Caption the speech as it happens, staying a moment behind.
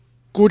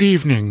Good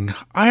evening.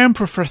 I am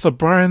Professor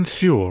Brian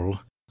Sewell,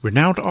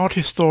 renowned art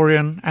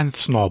historian and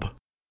snob.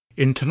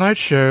 In tonight's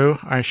show,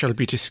 I shall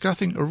be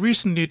discussing a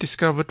recently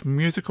discovered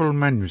musical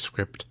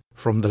manuscript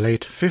from the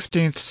late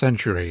 15th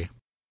century.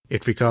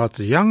 It regards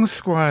a young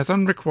squire's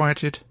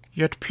unrequited,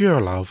 yet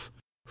pure love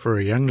for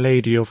a young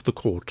lady of the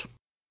court.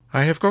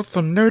 I have got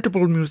some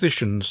notable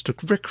musicians to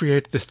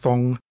recreate this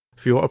song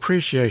for your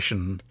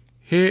appreciation.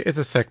 Here is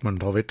a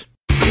segment of it.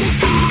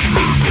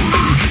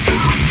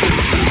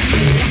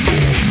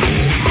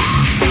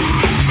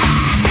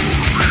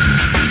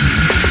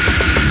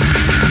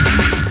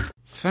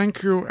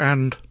 Thank you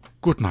and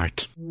good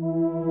night.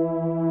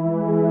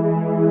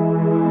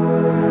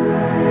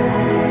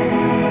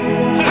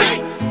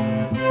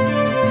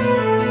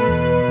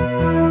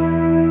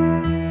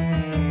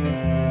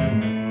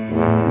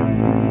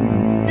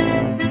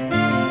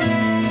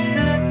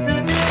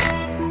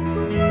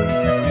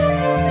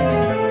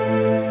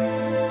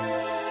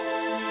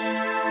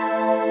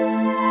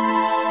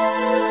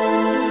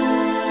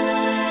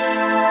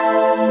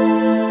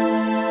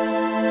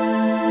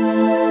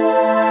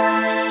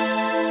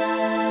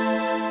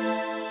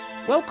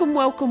 Welcome,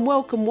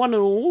 one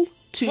and all.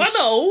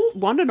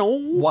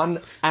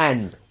 One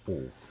and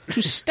all.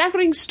 To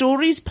Staggering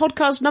Stories,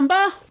 podcast number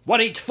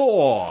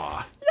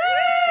 184.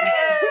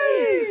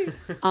 Yay!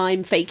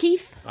 I'm Faye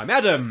Keith. I'm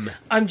Adam.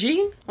 I'm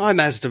Jean. I'm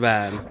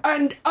Aztaban.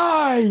 And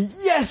I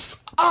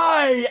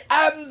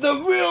am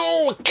the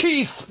real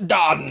Keith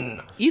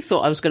Dunn. You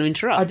thought I was going to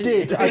interrupt. I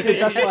did.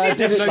 That's why I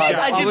did it like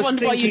that. I did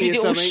wonder why you did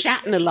it all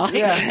Shatner-like.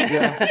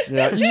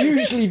 Yeah. You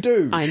usually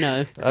do. I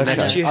know. Okay.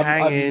 Left you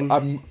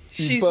hanging.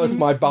 She's burst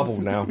my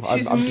bubble now.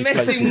 She's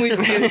messing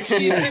with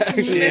you.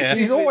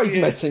 She's always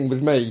messing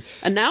with me.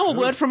 And now a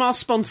word from our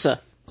sponsor,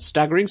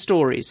 Staggering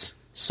Stories.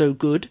 So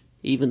good,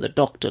 even the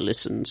doctor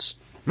listens.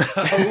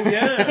 Oh,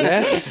 yeah.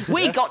 Yes.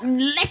 We got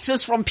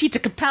letters from Peter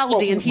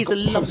Capaldi, and he's a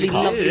lovely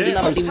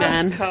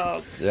man.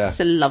 Yeah. He's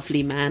a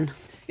lovely man.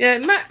 Yeah,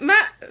 Matt.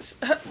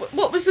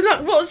 What was the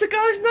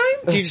guy's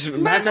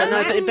name? I don't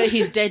know, but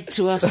he's dead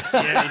to us.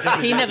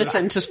 He never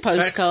sent us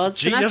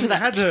postcards. And as for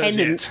that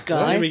Tennant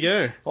guy, there we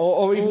go.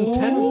 Or even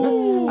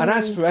Tennant. And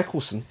as for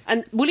Eccleston,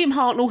 and William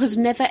Hartnell has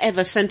never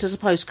ever sent us a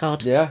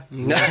postcard. yeah.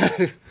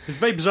 It's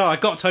very bizarre. I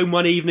got home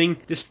one evening,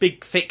 this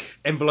big, thick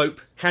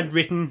envelope,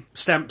 handwritten,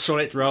 stamps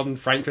on it rather than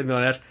franked or anything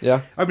like that.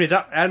 Yeah. Opened it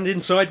up, and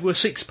inside were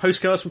 6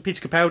 postcards from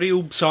Peter Capaldi,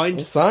 all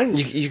signed. Signed.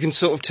 You can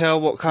sort of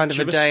tell what kind of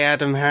a day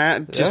Adam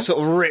had. Just sort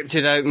of ripped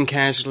it open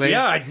casually.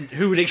 Yeah,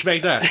 who would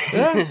expect that?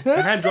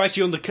 The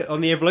handwriting on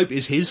the envelope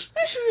is his.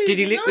 Really Did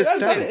he lick the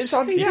stamps?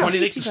 He's probably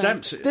licked the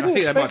stamps. I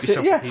think that might be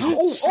something. Yeah. he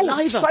did.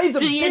 Saliva. Say the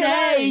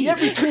DNA. Yeah,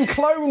 we can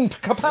clone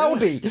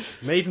Capaldi.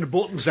 May even have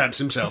bought them stamps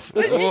himself.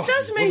 But it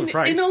does mean,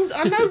 franked.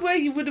 I know where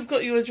you would have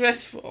got your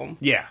address from.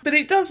 Yeah. But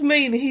it does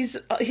mean he's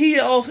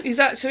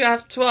actually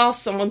have to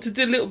ask someone to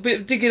do a little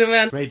bit of digging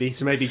around. Maybe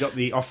he got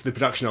off the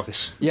production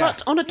office. Yeah.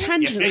 But on a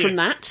tangent Yeah. from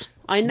that,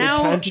 I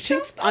now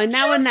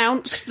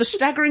announce the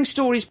Staggering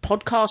Stories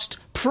podcast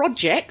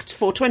project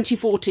for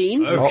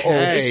 2014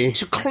 Okay. is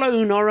to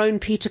clone our own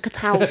Peter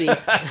Capaldi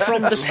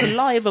from the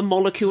saliva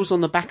molecules on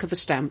the back of the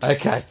stamps.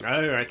 Okay.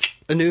 All right.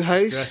 A new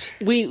host?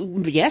 We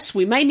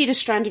may need a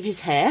strand of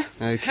his hair.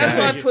 Okay. How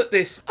do I put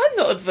this? I'm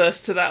not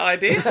adverse to that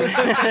idea.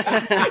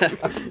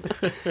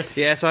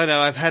 Yes, I know.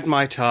 I've had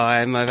my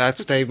time. I've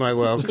outstayed my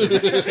welcome.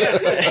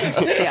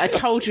 See, I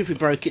told you if we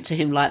broke it to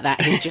him like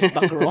that, he'd just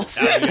bugger off.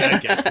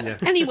 Yeah.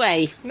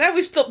 Anyway, Now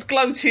we've stopped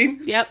gloating.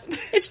 yep,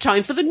 it's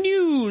time for the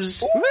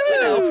news.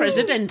 With El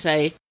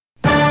Presidente.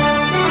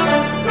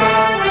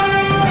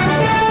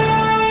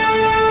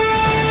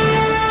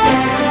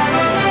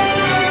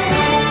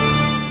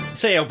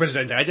 Say El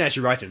Presidente, I didn't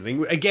actually write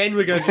anything. Again,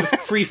 we're going to just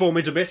freeform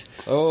it a bit.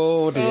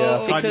 Oh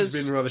dear. Time has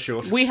Because been rather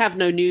short. we have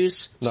no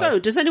news. No. So,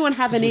 does anyone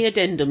have any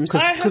addendums?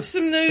 I have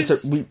some news.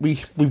 So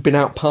we've been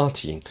out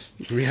partying.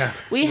 We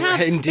have. We have,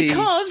 Indeed.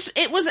 because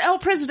it was El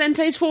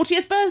Presidente's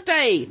 40th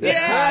birthday.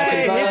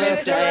 Happy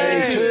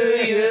birthday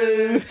to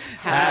you.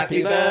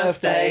 Happy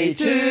birthday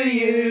to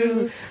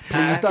you.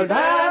 Please don't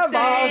have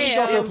our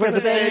shot of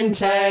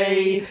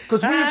Presidente,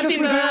 because we've just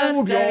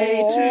revealed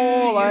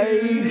your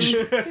age.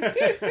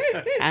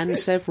 And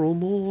several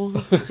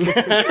more.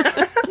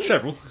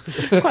 Several.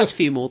 Quite a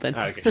few more then.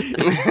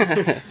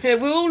 Okay. Yeah,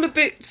 we're all a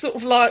bit sort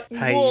of like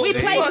Hey. warm We and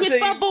played with fuzzy.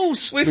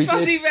 bubbles. We're We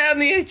fuzzy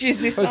round the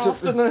edges this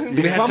afternoon.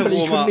 We had to Grumbly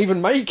warm couldn't up.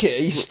 even make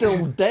it. He's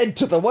still dead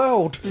to the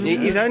world.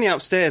 He's only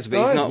upstairs, but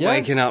he's Right, not yeah.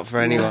 waking up for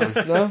anyone.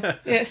 No,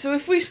 Yeah, so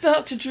if we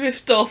start to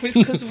drift off, it's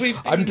because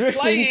we've been I'm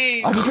drifting.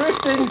 playing. I'm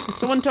drifting.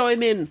 Someone tow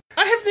him in.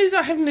 I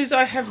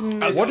have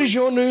news. What is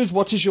your news?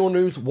 What is your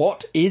news?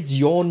 What is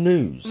your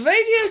news?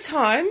 Radio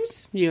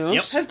Times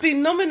Yes. has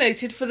been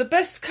nominated for the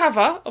best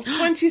cover of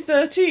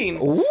 2013.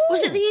 Ooh.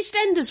 Was it the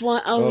EastEnders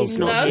one? Oh, he's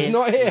not no. here. He's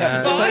not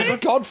here. By-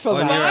 Thank God for On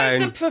your that. By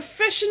the own.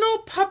 Professional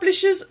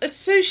Publishers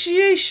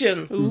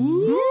Association.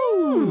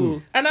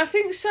 Ooh. And I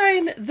think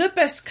saying the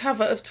best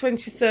cover of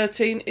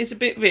 2013 is a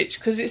bit rich,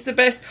 because it's the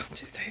best 1,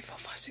 2, 3, 4,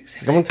 5, 6,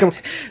 Come on, come on.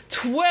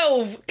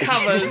 12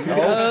 covers.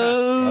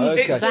 Oh,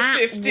 It's the That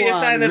 50th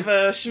one.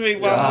 anniversary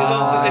one with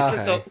all the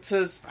different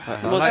doctors.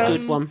 Was a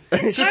good one.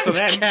 It's For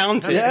them.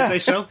 count it. Yeah. They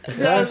sell.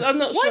 No, I'm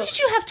not Why sure. did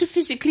you have to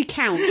physically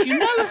count? You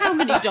know how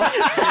many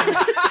doctors.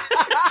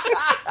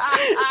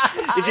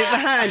 Is it the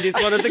hand? Is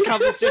one of the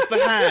covers just the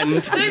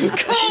hand?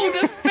 It's called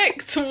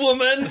Effect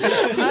Woman.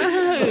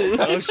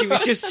 Oh, she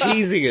was just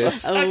teasing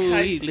us. Oh,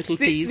 Okay. you little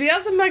The, tease. the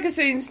other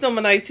magazines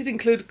nominated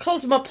include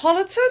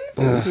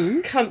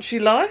Cosmopolitan, Country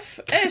Life,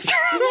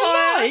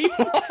 Esquire.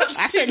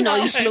 That's a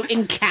nice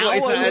looking cow What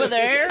is that? over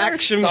there.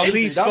 Action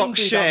Police Box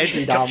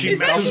Shed. Country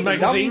Matters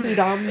magazine.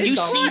 You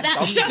see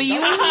that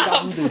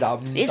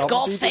field? It's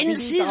got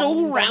fences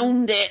all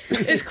round it.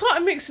 It's quite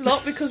a mixed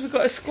lot because we've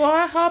got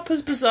Esquire,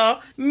 Harper's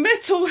Bazaar,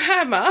 Metal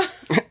Hammer,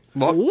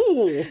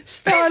 Ooh.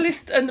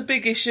 Stylist and The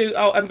Big Issue,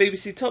 and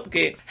BBC Top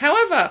Gear.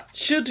 However,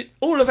 should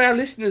all of our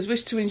listeners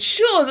wish to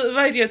ensure that the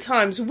Radio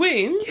Times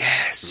wins,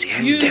 Yes,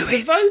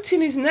 the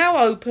voting is now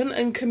open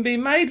and can be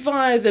made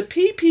via the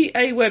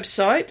PPA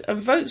website,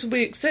 and votes will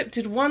be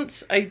accepted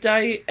once a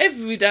day,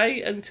 every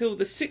day, until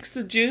the 6th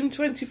of June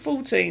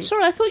 2014.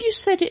 Sorry, I thought you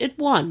said it had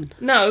won.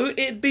 No,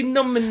 it'd be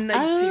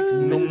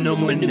nominated.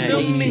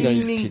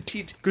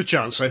 Nominated. Good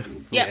chance, though.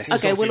 Yeah, Yes.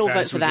 okay, we'll all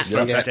vote for that.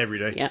 That every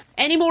day. Yeah.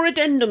 Any more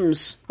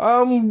addendums?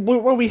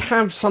 Well, we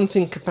have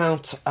something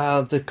about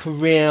the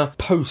career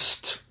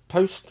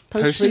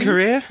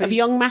Post-career? Of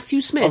young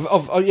Matthew Smith?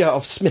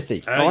 of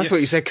Smithy. Oh, I yes. thought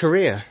you said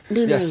career.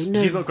 no, yes.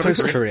 no. You've not got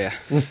a career.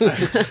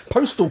 Post-career.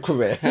 Postal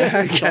career.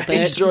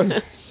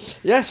 Okay.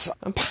 Yes,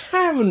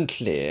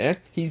 apparently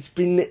he's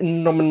been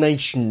in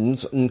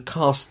nominations and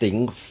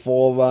casting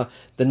for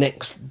the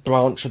next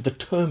branch of the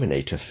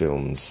Terminator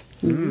films.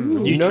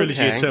 New trilogy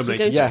okay. of Is he Terminator.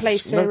 going Yes. to play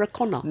Sarah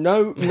Connor?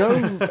 No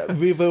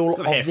reveal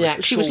of hair the for it.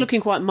 actual... She was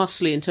looking quite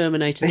muscly in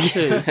Terminator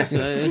 2.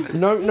 So.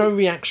 No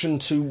reaction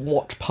to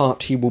what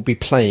part he will be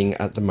playing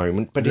at the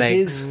moment, but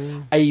Legs. it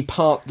is a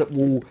part that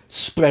will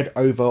spread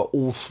over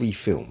all three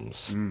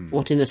films.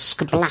 What, in a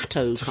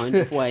scatolato kind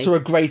of way? To a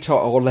greater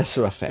or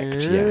lesser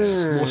effect,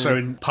 yes. More so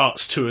in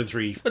parts 2 and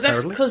 3. But that's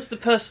parallel. because the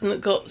person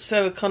that got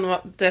Sarah Connor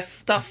up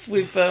deaf duff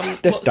with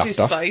Duff,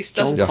 what's-his-face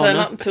doesn't John turn Connor.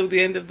 up until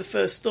the end of the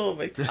first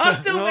story. I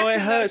still Oh, it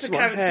reckon that's hurts the my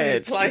character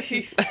head.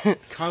 he plays.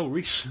 Kyle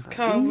Reese.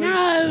 Carl Reese. No,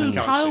 Can't see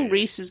Kyle it.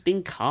 Reese has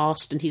been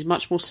cast and he's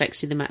much more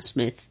sexy than Matt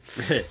Smith.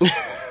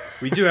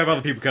 We do have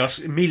other people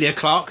cast. Emilia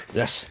Clarke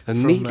Yes.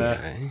 from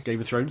Immediately.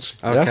 Game of Thrones.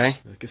 Okay.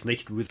 Yes. Gets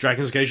naked with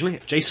dragons occasionally.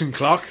 Jason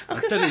Clarke. I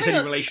was don't gonna think say, there's any hang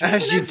on. relation.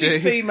 As you Every do.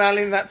 female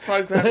in that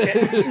programme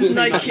get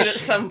naked at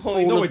some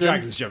point. Not of with them.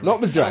 dragons, generally. Not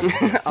with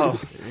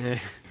Dragon.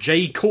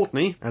 Jay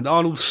Courtney and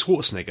Arnold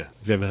Schwarzenegger.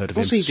 Have you ever heard of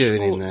What's him? he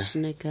doing in there?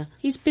 Schwarzenegger.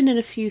 He's been in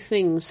a few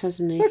things,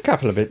 hasn't he? A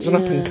couple of bits. An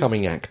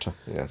up-and-coming actor,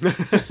 yes.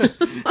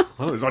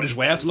 Oh, he's on his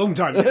way out a long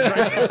time.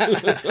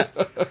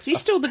 Is he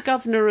still the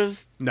governor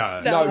of...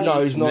 No.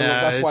 No, he's not. No,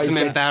 that's there's why some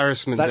he's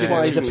embarrassement That's there,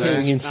 why he's isn't there?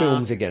 appearing in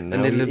films again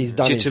now. An He's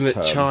done his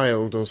illegitimate term.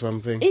 child or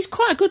something. He's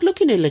quite a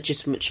good-looking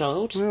illegitimate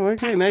child. Oh, okay,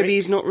 Patrick. maybe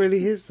he's not really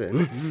his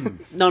then.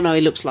 No,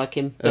 he looks like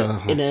him. But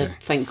Oh, in a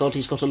thank God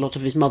he's got a lot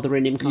of his mother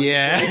in him. Kind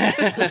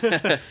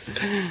Yeah.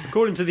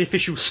 According to the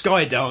official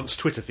Skydance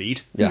Twitter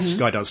feed, Yes.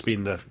 Skydance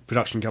being the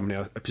production company,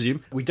 I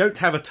presume, we don't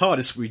have a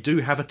TARDIS, we do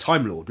have a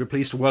Time Lord. We're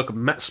pleased to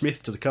welcome Matt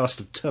Smith to the cast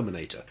of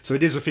Terminator. So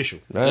it is official.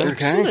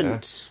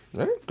 Excellent.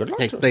 No, good luck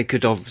They, to him. they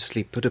could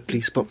obviously put a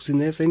police box in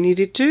there if they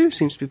needed to.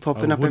 Seems to be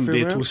popping I up wouldn't be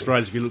everywhere at all else.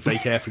 surprised if you look very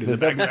carefully in the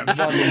background.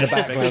 One in the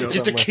background.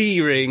 Just a key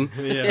ring.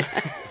 Yeah.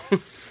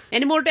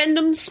 Any more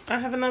addendums? I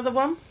have another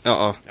one.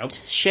 Uh-oh.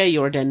 Share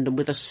your addendum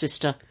with us,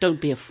 sister. Don't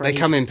be afraid. They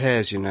come in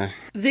pairs, you know.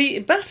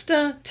 The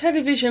BAFTA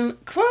Television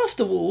Craft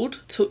Award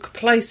took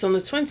place on the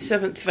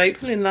 27th of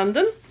April in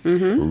London,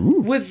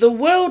 with the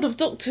World of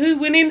Doctor Who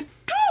winning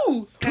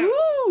two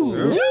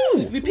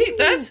Repeat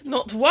that,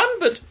 not one,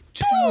 but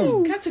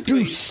two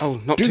categories. Oh,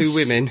 not two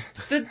women.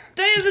 The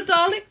Day of the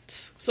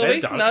Daleks.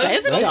 Sorry, Day of the no. Daleks? Day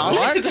of the not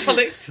Daleks? Day of the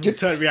Daleks. Good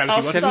turn reality I'll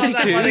one. start that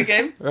 72. one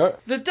again.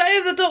 The Day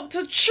of the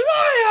Doctor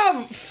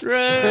triumph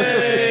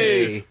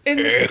Hey. in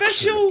the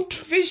special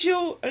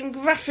visual and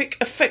graphic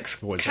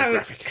effects Always that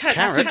graphic.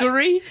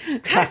 Category?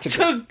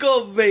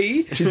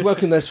 category. She's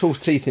working those false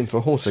teeth in for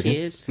a horse again.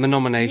 Cheers. My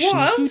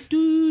nominations.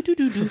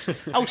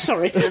 Oh,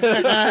 sorry.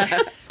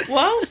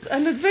 Whilst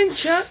an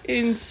adventure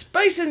in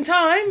space and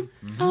time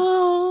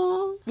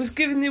Oh, was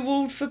given the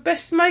award for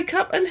best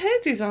makeup and hair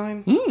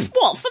design.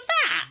 what for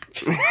that?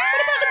 What about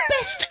the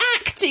best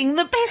acting?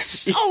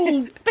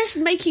 The best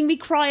making me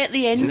cry at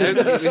the end? No,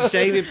 it was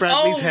David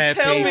Bradley's Tell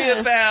hairpiece. me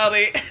about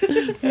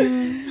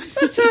it.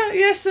 But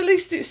yes, at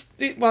least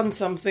it won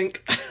something.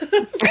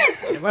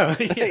 Well,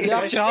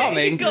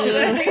 Charming. Got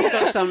there.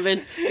 Got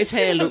something. His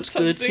hair looks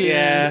good. Something.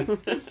 Yeah.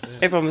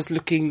 Everyone was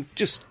looking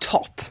just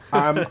top.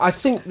 I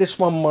think this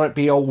one might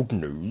be old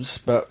news,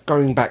 but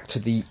going back to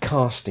the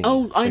casting.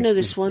 Oh, I know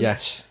this one.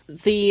 Yes.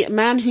 The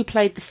man who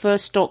played the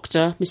first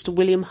Doctor, Mr.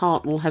 William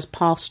Hartnell, has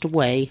passed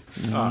away.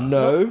 No.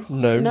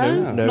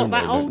 Not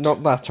that old?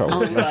 Not that old.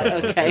 Oh,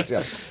 right, okay.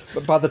 Yeah.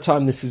 But by the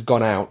time this has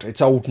gone out,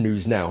 it's old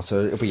news now, so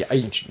it'll be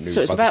ancient news.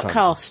 So it's by the about time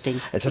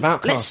casting. It's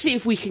about casting. Let's see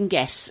if we can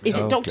guess. Is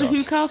it Oh, Doctor God.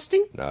 Who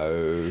casting?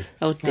 No.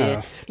 Oh,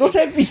 dear. Not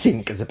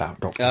everything is about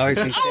Doctor Who.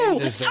 Oh,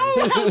 it's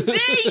How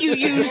dare you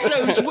use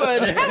those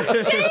words? How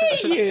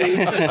dare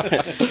you?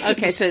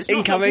 Okay, so it's not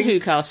Incoming. Doctor Who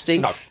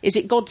casting. No. Is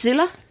it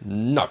Godzilla?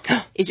 No.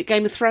 Is it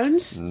Game of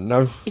Thrones?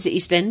 No. Is it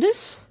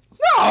EastEnders?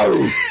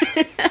 No!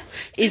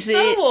 Is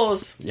Star it...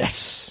 Wars.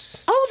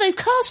 Yes. Oh, they've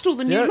cast all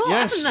the new lot,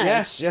 yes, haven't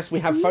they? yes, we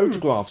have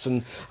photographs,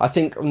 and I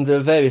think on the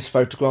various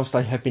photographs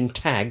they have been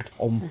tagged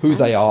on who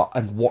they are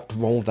and what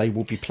role they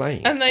will be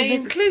playing. And they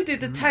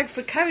included a tag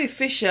for Carrie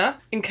Fisher,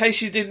 in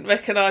case you didn't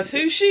recognise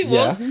who she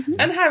was,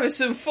 and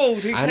Harrison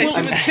Ford, in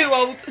case you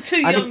were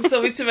too young,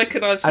 to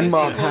recognise who And he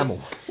Mark was.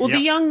 Hamill. Well, the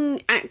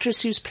young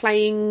actress who's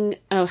playing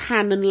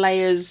Han and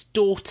Leia's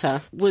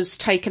daughter was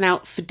taken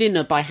out for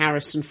dinner by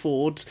Harrison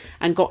Ford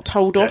and got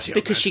told off Dirty old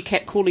because man. she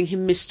kept calling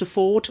him Mr.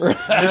 Ford.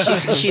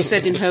 And she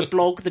said in her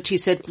blog that he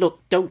said,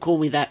 "Look, don't call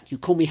me that. You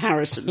call me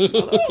Harrison."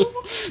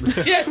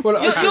 Yeah,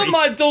 you're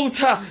my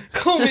daughter.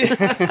 Call me.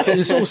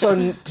 It's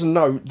also to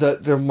note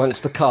that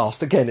amongst the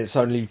cast, again, it's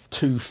only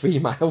 2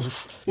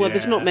 females. Well,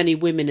 there's not many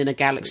women in a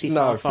galaxy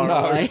No, far no,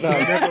 away. no.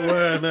 Never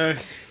were, no.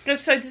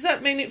 So does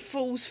that mean it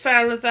falls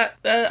foul of that?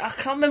 I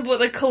can't remember what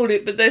they called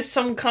it, but there's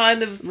some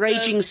kind of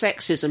Raging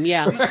sexism,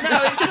 yeah. No, it's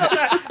not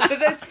that. But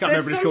there's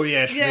remember what it's called,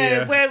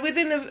 yes, where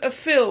within a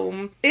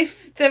film,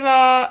 if there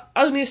are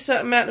only a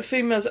certain amount of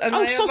females and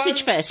they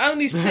Sausage are Fest.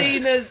 only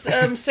seen as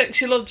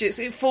sexual objects,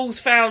 it falls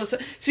foul. So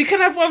you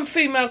can have one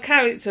female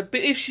character, but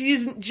if she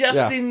isn't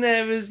just in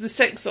there as the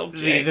sex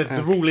object,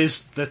 The rule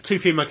is the 2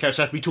 female characters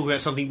have to be talking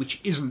about something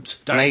which isn't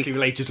directly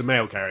related to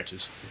male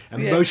characters.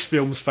 And most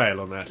films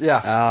fail on that.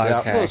 Yeah. Oh,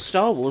 okay. Well,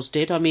 Star Wars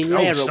did. I mean,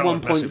 Leia Star at one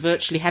Wars, point massive.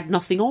 virtually had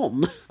nothing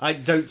on. I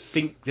don't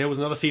think there was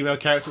another female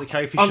character that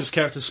Carrie Fisher's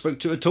character spoke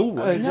to at all.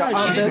 Was there?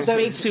 she didn't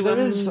speak to, there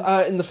is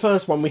in the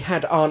first one we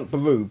had Aunt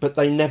Beru, but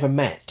they never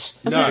met.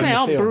 I was going to say,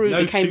 Aunt Beru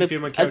No became 2 a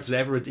female characters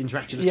ever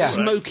interacted with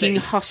smoking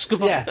husk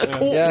of a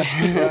corpse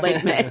before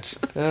they met.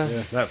 Yeah,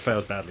 that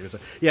failed badly.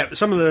 Yeah, but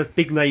some of the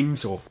big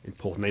names, or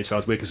important names as far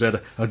as we're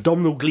concerned, are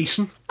Domhnall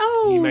Gleeson.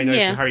 Oh, You may know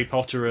yeah. from Harry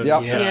Potter and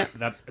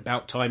that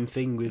About Time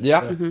thing with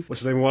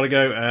what's his name a while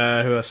ago.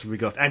 Who else have we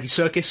got? Andy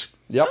Serkis,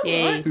 Yeah.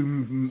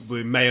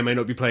 who may or may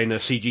not be playing a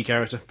CG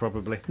character,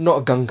 probably. Not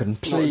a Gungan,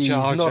 please,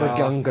 Jar not a Jar.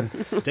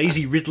 Gungan.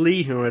 Daisy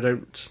Ridley, who I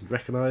don't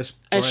recognise.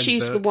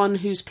 She's the one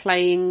who's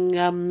playing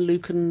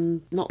Luke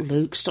and... Not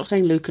Luke, stop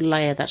saying Luke and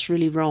Leia, that's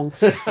really wrong.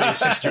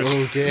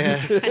 Oh, dear.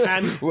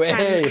 And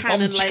Hey,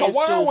 Han and bum chicka Leia's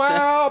wow daughter.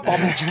 wow, bum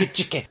chicka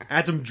chicka.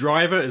 Adam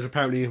Driver is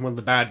apparently one of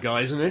the bad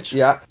guys in it.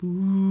 Yeah.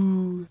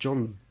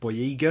 John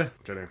Boyega,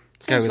 don't know.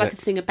 Sounds with like it.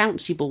 a thing a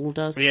bouncy ball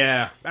does.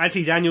 Yeah,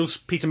 Anthony Daniels,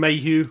 Peter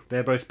Mayhew,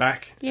 they're both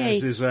back. Yay.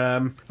 As is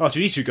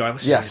R2D2 guy.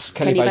 What's his Yes, name?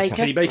 Kenny Kenny Baker. Baker.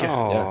 Kenny Baker.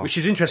 Aw. Which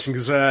is interesting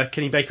because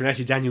Kenny Baker and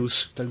Anthony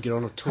Daniels don't get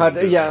on at all.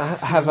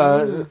 Have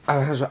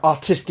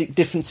artistic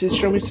differences,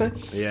 shall we say?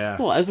 Yeah.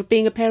 What, over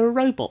being a pair of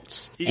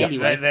robots? Yeah,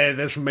 Anyway.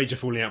 there's some major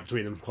falling out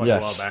between them quite a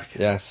Yes, while back.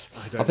 yes.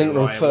 don't I think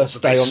know on why, first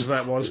what the day basis on of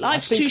that was.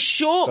 Life's think too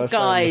short, first day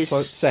on the guys.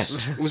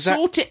 set. Was that,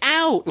 Sort it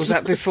out. was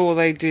that before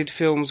they did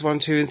films 1,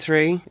 2 and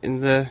 3 in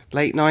the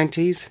late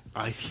 90s?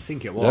 I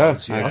think it Yeah,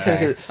 was. I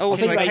think it, Oh, I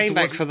so think they Baker came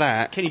back wasn't- for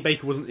that. Kenny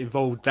Baker wasn't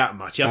involved that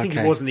much. I think he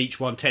Okay. was in each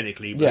one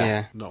technically, but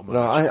Yeah. not much.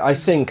 No, I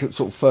think it's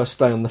sort of first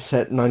day on the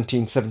set,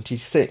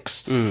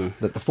 1976,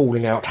 that the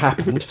falling out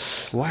happened.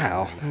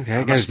 Wow. Okay, I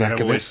it goes must admit, back I've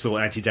a always bit. thought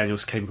Anthony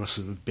Daniels came across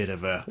as a bit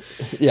of a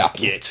Yeah.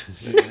 git.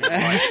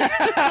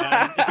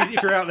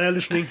 If you're out there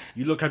listening,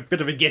 you look a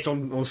bit of a git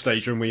on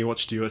stage when you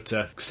watched you at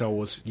Star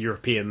Wars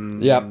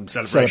European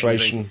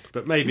celebration. Thing.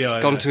 But maybe It's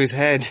gone to his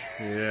head.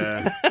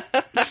 Yeah.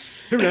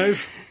 Who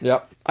knows?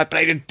 Yep. I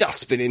played a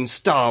dustbin in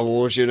Star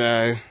Wars, you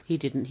know. He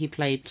didn't. He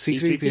played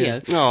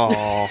C-3PO. C-3PO.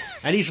 Oh,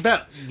 And he's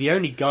about the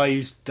only guy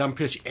who's done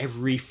pretty much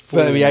every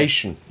form.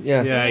 Variation.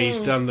 Yeah. Yeah, he's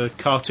done the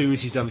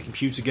cartoons, he's done the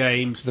computer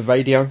games, The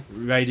radio.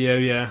 radio,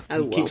 yeah.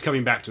 Oh, He keeps well.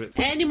 coming back to it.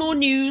 Any more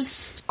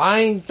news?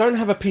 I don't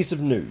have a piece of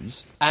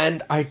news,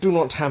 and I do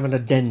not have an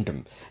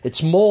addendum.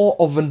 It's more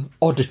of an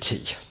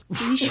oddity.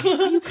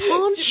 You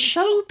can't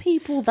show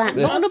people that,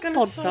 not on a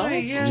gonna say,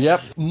 podcast. yeah. Yep.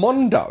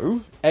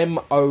 Mondo,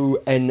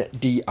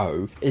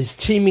 Mondo, is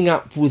teaming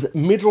up with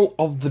Middle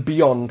of the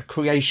Beyond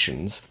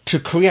Creations to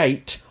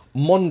create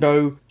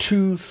Mondo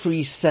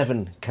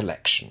 237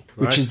 collection,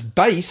 which Right. is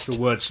based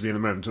The words to be in a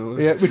moment.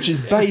 which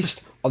is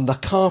based on the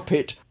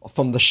carpet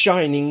from The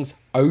Shining's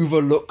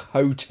Overlook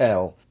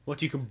Hotel.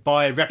 What, you can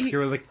buy a replica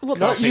of the... What,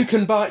 No, the-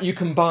 you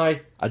can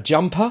buy a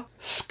jumper,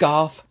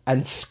 scarf,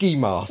 and ski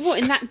mask. what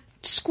in that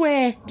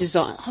square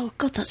design? Oh,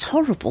 God, that's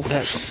horrible.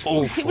 That's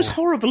awful. It was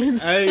horrible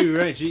in Oh,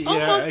 right.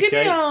 Yeah, my giddy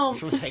okay. aunt.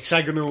 Some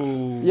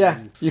hexagonal... Yeah,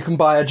 you can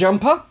buy a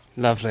jumper,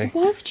 Lovely.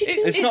 Why would you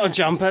do It's not a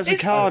jumper, it's a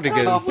cardigan.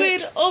 Kind of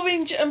weird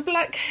orange and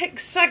black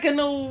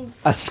hexagonal.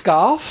 A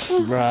scarf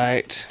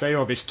Right. Very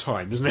of its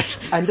time, isn't it?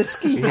 and a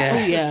ski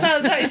hat. Yeah.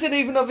 No, that isn't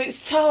even of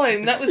its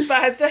time. That was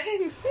bad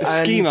then. A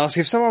ski mask.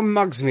 If someone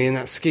mugs me in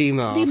that ski The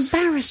mask.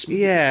 embarrassment.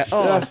 Yeah.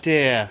 Oh,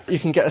 dear. You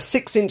can get a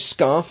 6-inch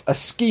scarf, a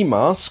ski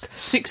mask.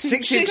 6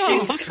 inches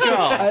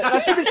scarf.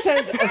 That's what it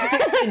says. A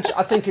 6-inch.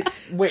 I think it's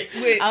width.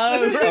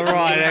 Oh, All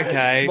right,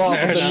 okay.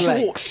 Rather than Short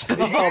length.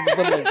 Rather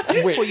than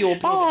length. Width. for your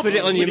barber. Put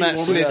it on your Matt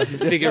Smith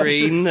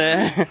figurine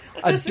there.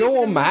 A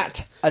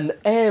doormat, an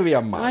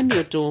area mug. I'm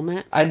your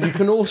doormat. And you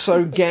can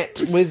also get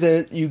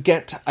you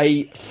get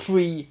a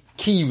free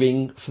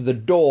keyring for the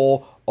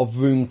door of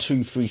room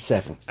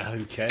 237.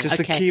 Okay. Does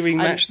the keyring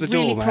match the I'm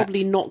really doormat?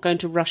 probably not going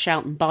to rush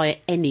out and buy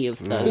any of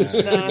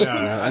those.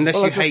 No, unless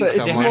Well, you like I hate said, it's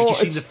someone. more- You've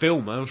seen it's- the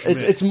film, though.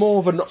 It's more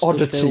of an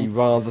oddity film.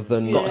 rather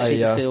than Got to see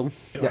the a. film.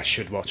 I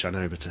should watch, I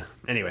know, but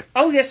anyway.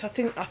 Oh yes, I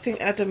think our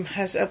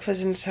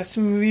president has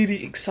some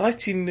really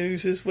exciting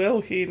news as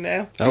well here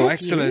now. Oh,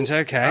 excellent,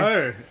 okay.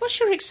 Oh, What's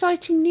your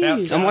exciting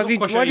news? Now, And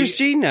why does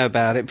Jean know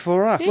about it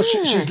before us? Well,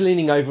 she's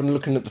leaning over and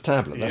looking at the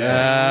tablet. That's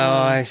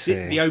Oh, I see.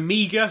 the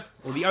Omega,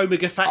 or the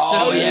Omega Factor.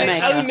 Oh,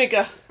 yes.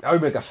 Omega.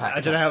 Omega factor.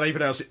 I don't know how they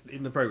pronounce it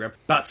in the programme,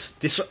 but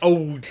this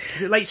old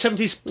late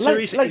 70s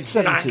series late is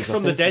back 70s, I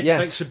from the think, dead yes.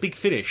 thanks to Big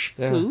Finish.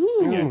 Yeah.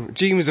 Oh,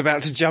 Jean was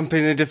about to jump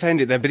in and defend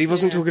it there, but he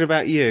wasn't talking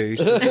about you. He was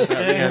talking about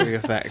the Omega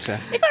Factor.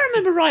 If I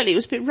remember rightly, it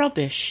was a bit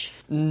rubbish.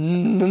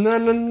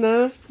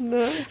 No.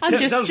 I'm That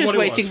just was what it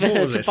waiting was. for What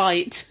her was to it?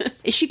 bite.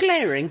 Is she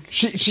glaring?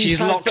 She's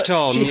has locked that,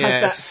 on, She yes.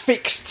 has that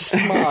fixed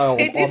smile.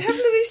 It did on- have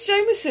Louise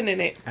Jameson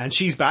in it. And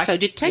she's back. So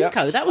did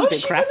Tenko. That was a bit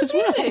she crap was as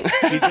well. in it.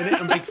 She's in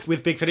it and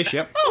with Big Finish,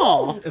 yep.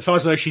 Oh, As far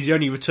as I know, she's the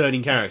only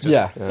returning character.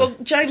 Yeah. Well,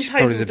 James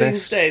probably the Hazelden's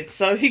best. dead,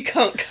 so he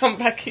can't come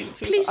back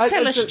into please I-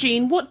 tell I- us,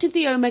 Jean, what did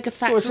the Omega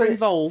Factor so-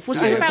 involve? Was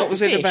Hang it on, about what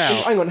was it fish? about?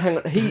 Hang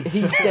on.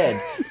 He's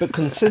dead, but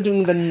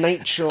considering the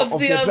nature Of of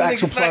the the Omega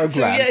actual Factor,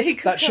 program, yeah, he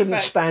could that come shouldn't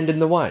back. stand in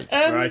the way.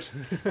 Right.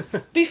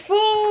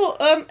 Before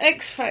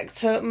X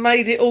Factor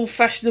made it all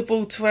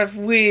fashionable to have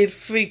weird,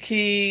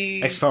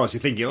 freaky. X-Files, you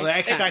think?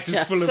 X Factor's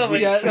full of Sorry.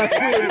 weird... Yeah, that's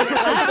weird.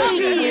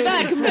 Hey,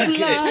 that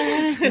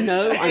can fly.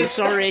 No, I'm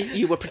sorry.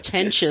 You were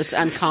pretentious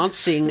and can't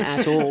sing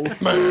at all.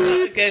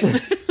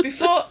 Again.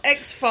 Before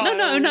X Files.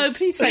 No,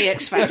 please say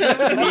X Factor. That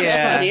was much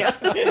Yeah.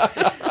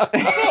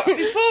 funnier.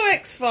 Before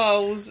X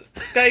Files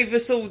gave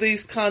us all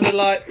these kind of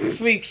like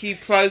freaky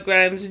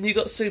programs, and you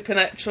got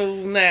Supernatural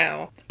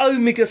now.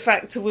 Omega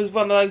Factor was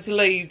one of those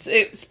leads.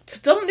 It's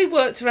predominantly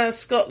worked around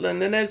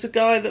Scotland, and there was a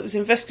guy that was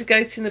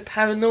investigating the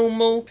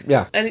paranormal.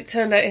 Yeah. And it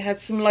turned out he had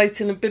some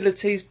latent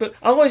abilities. But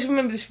I always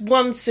remember this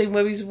one scene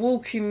where he's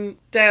walking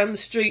down the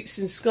streets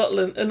in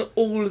Scotland, and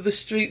all of the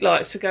street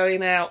lights are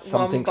going out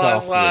Something's one by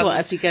after one. you. What,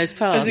 as he goes As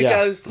past? it Yeah.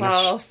 goes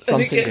past, and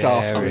it Something's gets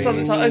after on you.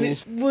 some side, and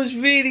it was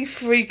really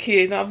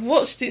freaky. And I've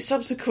watched it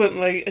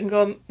subsequently and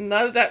gone,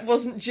 no, that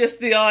wasn't just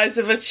the eyes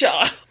of a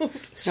child.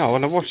 No, I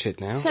want to watch it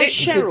now. So,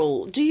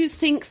 Cheryl, do you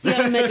think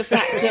the Omega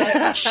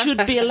Factor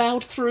should be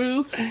allowed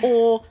through,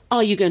 or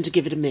are you going to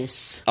give it a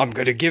miss? I'm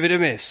going to give it a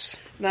miss.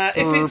 Now,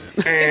 if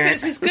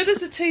it's as good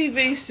as a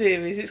TV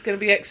series, it's going to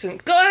be excellent.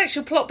 It's got an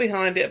actual plot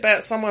behind it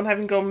about someone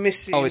having gone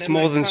missing. Oh, it's and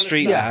more that than kind of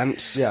street stuff.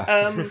 lamps.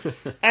 Yeah.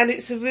 And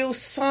it's a real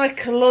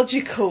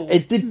psychological.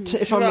 It did,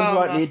 if I remember drama.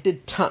 rightly, it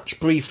did touch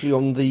briefly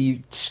on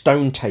the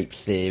stone tape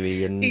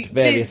theory and It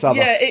various did, other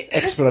yeah, it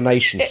has-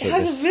 explanations It for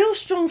has this. a real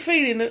strong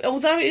feeling that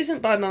although it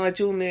isn't by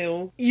Nigel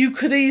Neal, you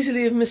could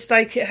easily have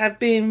mistaken it had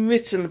been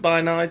written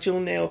by Nigel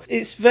Neal.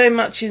 It's very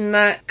much in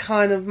that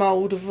kind of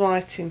mould of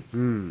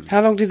writing.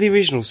 How long did the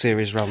original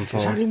series run for?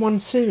 It's only one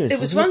series. It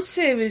was wasn't one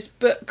series,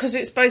 but because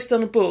it's based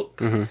on a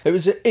book. It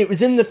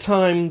was in the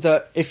time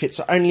that if it's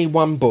only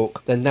one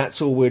book, then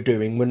that's all we're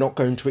doing. We're not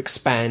going to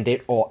expand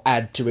it or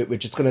add to it. We're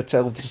just going to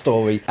tell the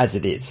story as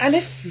it is. And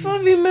if I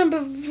remember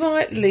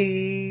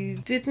rightly,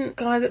 didn't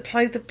guy that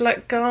played the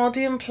Black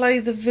Guardian play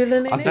the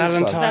villain in I it?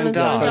 think so. Valentine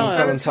Dahl.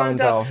 Valentine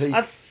Dahl.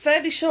 I'm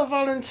fairly sure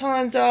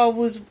Valentine Dahl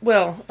was,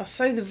 well, I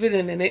say the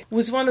villain in it,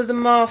 was one of the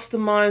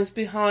masterminds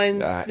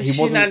behind the he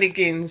wasn't-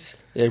 shenanigans.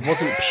 Yeah, it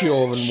wasn't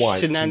pure and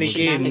white.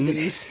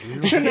 Shenanigans.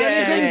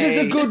 Shenanigans is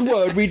a good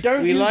word. We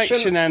don't We use like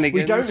shenanigans.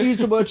 We don't use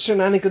the word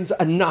shenanigans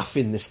enough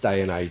in this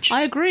day and age.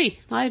 I agree.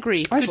 I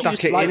Good stuck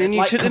use. it in and you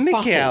like took the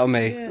mickey kerfuffle. out of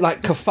me.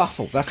 Like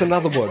kerfuffle. That's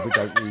another word we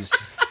don't use.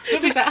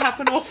 Does that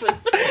happen often?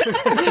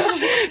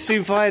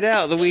 Soon find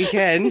out the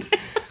weekend.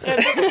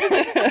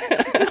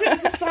 Because it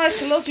was a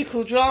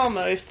psychological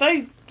drama. If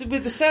they,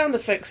 with the sound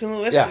effects and all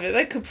the rest Yeah. of it,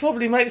 they could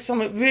probably make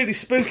something really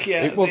spooky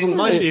out It of wasn't- it.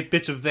 Reminds me a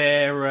bit of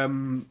their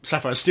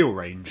Sapphire Steel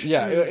range.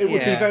 Yeah, it would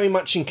be Yeah. very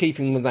much in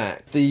keeping with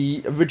that.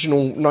 The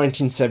original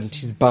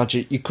 1970s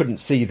budget, you couldn't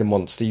see the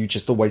monster, you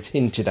just always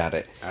hinted at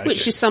it.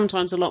 Which is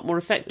sometimes a lot more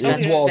effective.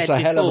 as It you was said a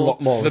hell of a before.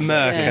 lot more. The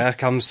Murker Yeah.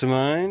 comes to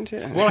mind.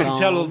 Yeah. Well, I can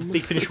tell on the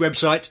Big Finish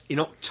website, in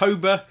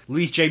October,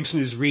 Louise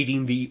Jameson is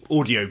reading the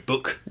audio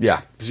book,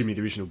 Yeah, presumably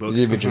the original book.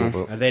 the original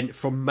book. And then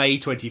from May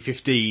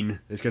 2015,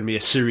 there's going to be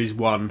a Series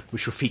 1,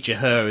 which will feature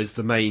her as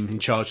the main in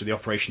charge of the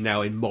operation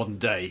now in modern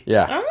day.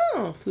 Yeah.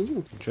 Oh,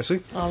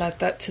 Interesting. I'll add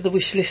that to the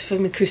wish list for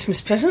my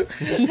Christmas present.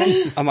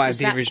 I might have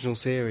the that- original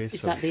series.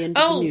 Is so- that the end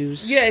of the Oh,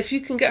 news? yeah, if you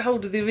can get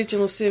hold of the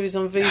original series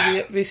on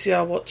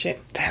VCR, watch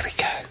it. There we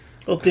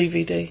go. Or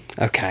DVD.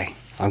 Okay,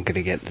 I'm going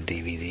to get the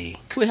DVD.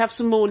 We have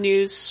some more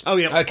news. Oh,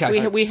 yeah.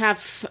 Okay. We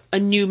have a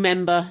new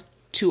member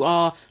to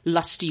our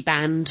lusty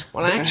band.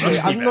 Well, actually,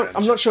 I'm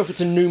not sure if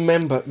it's a new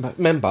member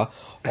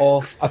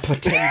or a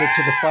pretender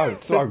to the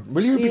throne.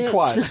 Will you be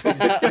quiet?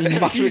 You're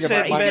muttering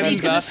said about my member.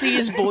 He's going to see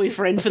his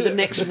boyfriend for the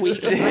next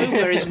week. I know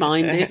where his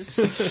mind is.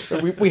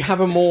 We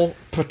have a more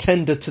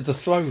pretender to the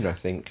throne, I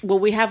think. Well,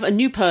 we have a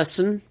new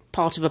person,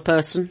 part of a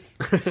person,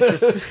 who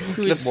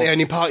That's is the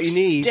only part you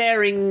need.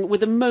 staring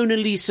with a Mona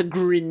Lisa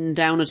grin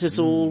down at us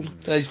all.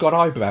 He's got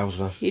eyebrows,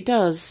 though. He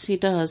does.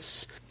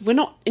 We're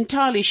not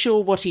entirely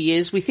sure what he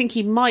is. We think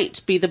he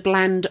might be the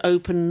bland,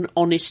 open,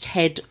 honest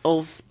head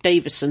of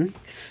Davison.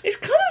 It's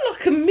kind of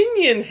like a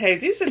minion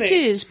head, isn't it? It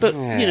is, but,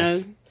 Yes. you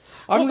know...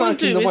 I'm What we'll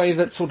liking do the is- way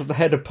that sort of the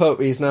head of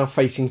Pertwee is now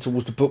facing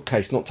towards the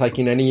bookcase, not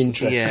taking any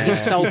interest. Yeah. He's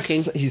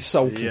sulking. He's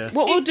sulking. Yeah.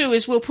 What we'll do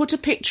is we'll put a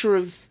picture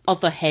of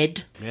other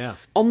head Yeah.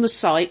 on the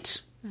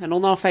site and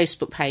on our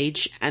Facebook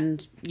page,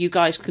 and you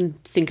guys can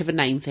think of a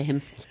name for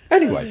him.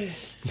 Anyway,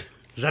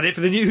 Is that it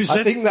for the news, I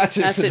then? think that's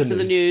it That's for it the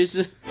for news.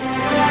 the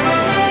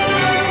news.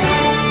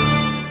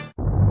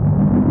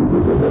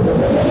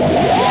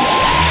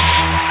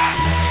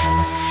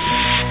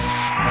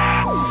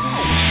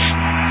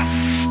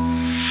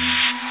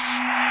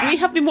 We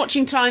have been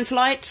watching Time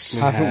Flight.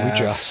 Haven't we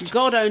just?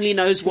 God only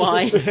knows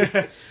why.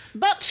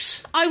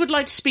 But I would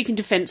like to speak in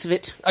defence of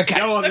it. Okay.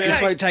 Go on, then.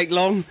 This won't take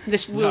long.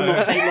 This will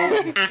not take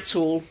long at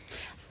all.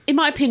 In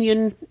my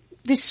opinion,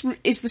 this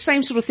is the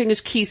same sort of thing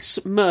as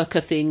Keith's Merker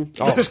thing.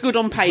 Looks good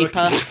on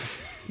paper,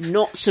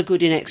 not so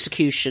good in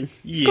execution.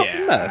 Yeah.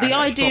 The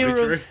that's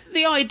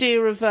probably idea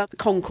of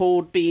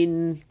Concorde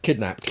being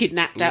Kidnapped.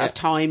 out of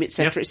time,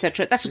 etc.,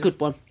 etc. That's a good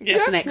one. Yeah.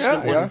 That's an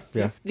excellent one.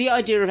 Yeah. The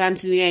idea of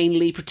Anthony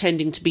Ainley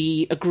pretending to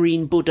be a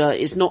green Buddha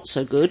is not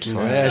so good.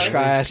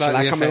 Yes, Slightly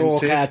like a milk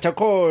offensive. at a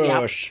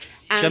course.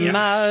 And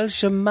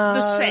Jamal.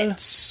 the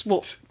sets,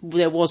 what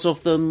there was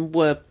of them,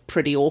 were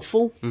pretty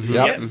awful.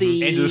 Yep.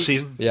 The End of the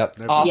season. Yep.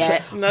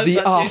 Yeah. No, the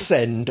that's arse it.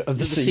 end of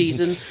the the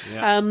season.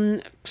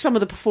 Some of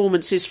the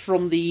performances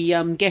from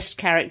the guest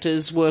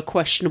characters were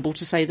questionable,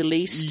 to say the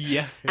least.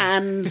 Yeah.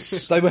 And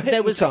They were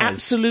there was hypnotised.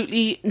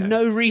 absolutely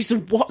no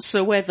reason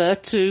whatsoever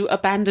to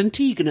abandon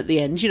Tegan at the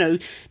end. You know,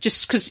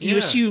 just because you Yeah.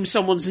 assume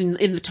someone's in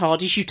the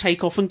TARDIS, you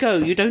take off and go.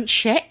 You don't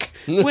check.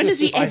 When has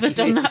he ever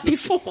done that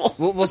before?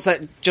 What was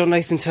that? John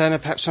Nathan Turner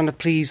perhaps trying to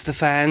please the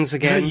fans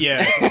again?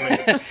 Yeah.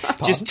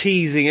 Just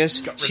teasing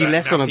us. She of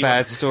left on a Matthew.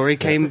 bad story,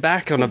 came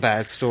back on a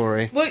bad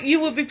story. Well, you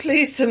will be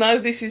pleased to know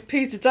this is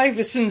Peter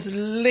Davison's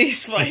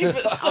least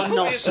favourite story. I'm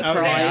not of the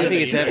surprised. I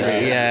think it's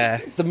every,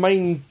 yeah. The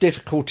main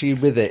difficulty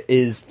with it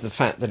is the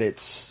fact that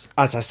it's,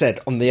 as I said,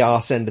 on the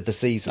arse end of the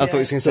season. I thought he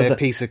was going to So say the- a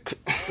piece of...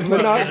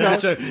 But no.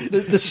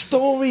 The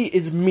story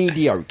is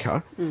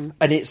mediocre, and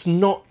it's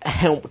not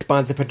helped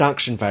by the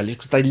production value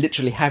because they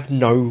literally have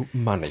no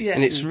money. Yeah.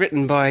 And it's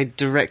written by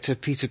director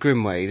Peter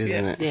Grimwade,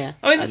 isn't it? Yeah.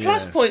 I mean, the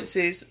plus points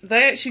is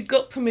they actually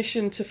got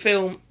permission to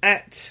film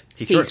at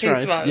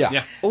Heathrow. Heathrow. Yeah.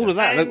 Yeah. All of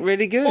that And looked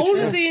really good. All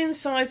of the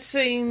inside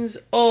scenes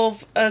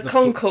of a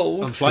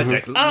Concorde On flight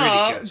deck, looked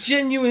are really good.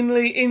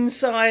 genuinely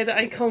inside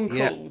a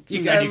Concorde.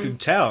 You can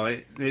tell.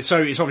 It's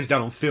obviously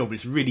done on film, but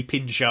it's really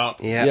pin sharp.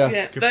 Yeah. Yeah.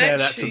 Yeah, Compare they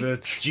that actually- to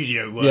the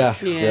studio work. Yeah.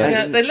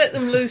 Yeah. They let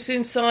them loose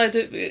inside.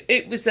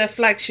 It was their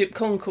flagship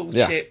Concorde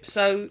Yeah. ship.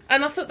 So,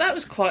 and I thought that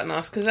was quite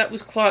nice because that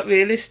was quite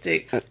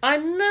realistic. I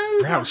know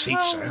Brown the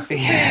seats, whole though. thing-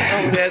 Oh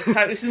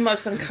yeah, this is the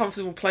most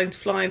uncomfortable plane to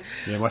fly in.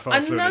 Yeah, my father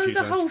I flew in a know few the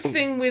times. whole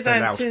thing with They're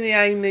loud. Anthony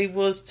Ainley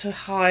was to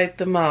hide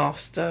the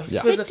master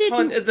Yeah. for It the didn't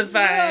point of the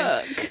van.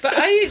 work. But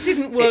A, it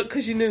didn't work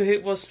because you knew who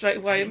it was straight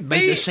away. And Made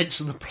B, no sense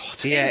in the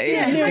plot. Yeah,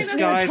 it's Yeah. a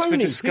disguise for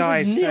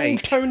disguise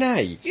sake.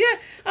 Tony. yeah,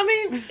 I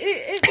mean,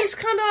 it was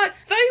kind of like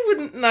they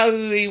wouldn't know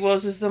who he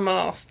was as the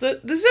master.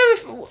 There's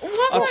ever.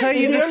 What I'll tell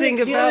you the thing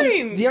about-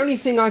 The only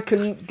thing I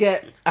can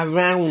get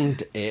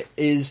around it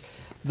is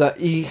that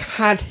he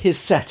had his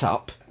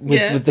setup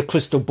Yeah. with the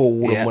crystal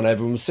ball Yeah. and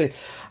whatever.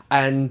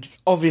 And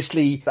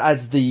obviously,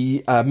 as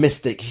the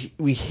mystic,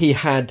 he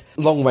had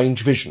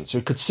long-range vision, so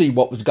he could see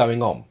what was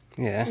going on.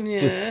 Yeah.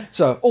 Yeah.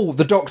 So,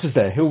 the doctor's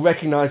there. He'll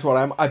recognise what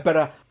I am. I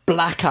better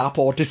black up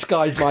or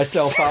disguise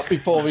myself up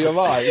before he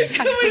arrives.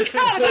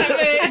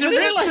 I didn't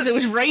realise there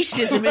was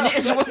racism in it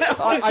as well.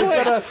 I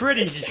better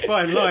Pretty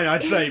fine line,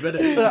 I'd say, but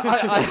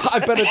I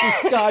better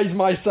disguise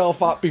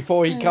myself up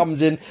before he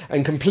comes in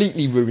and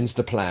completely ruins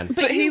the plan.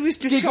 But he was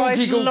Giggle,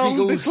 disguised giggle, long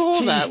giggles, before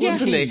tee, that,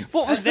 wasn't he? tee.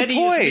 What was the then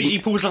point? he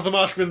pulls off the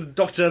mask when the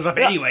doctor turns up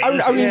anyway.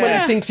 Only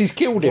when he thinks he's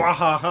killed him. Ha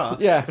ha ha.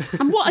 Yeah.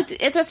 And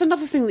that's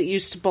another thing that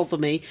used to bother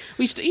me.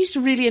 It used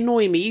to really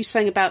annoy me. You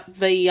saying about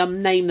the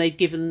name they'd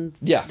given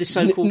Yeah. the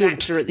so-called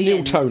actor at the Neil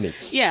end. Toney.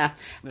 Yeah.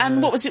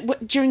 And what was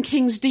it? During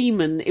King's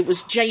Demon, it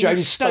was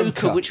James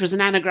Stoker, which was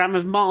an anagram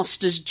of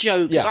Master's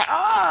joke. Yeah. It's like,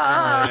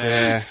 ah!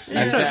 Yeah.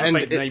 That's a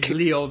fake name,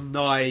 Leon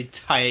Nye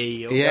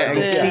Tay. Yeah,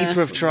 and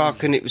Keeper of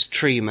Traken, it was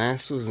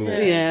Treemass, wasn't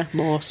it? Yeah,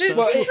 Master.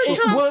 Well,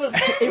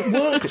 it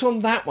worked on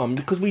that one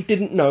because we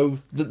didn't know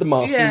that the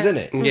Master was in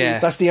it. Yeah.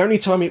 That's the only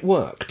time it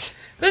worked.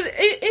 But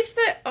if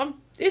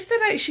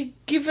they'd actually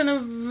given a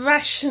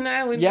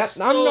rationale in the Yeah,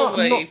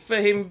 story I'm not- for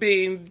him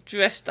being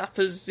dressed up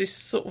as this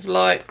sort of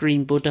like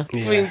Green Buddha.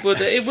 Green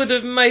Buddha, it would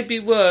have maybe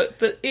worked,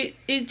 but it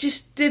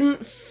just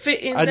didn't fit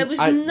in. And There was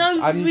I'm-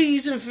 no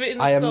reason for it in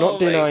the I am story. not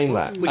denying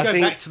that. We go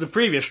back to the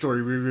previous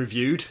story we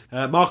reviewed,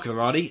 Mark of the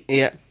Rani.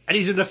 Yeah. And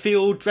he's in the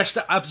field dressed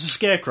up as a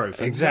scarecrow.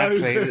 For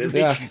Exactly.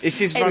 Yeah. It's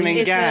his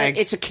running gag.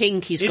 It's a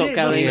kink he's It got is,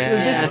 going.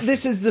 yeah.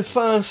 This is the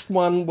first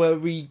one where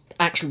we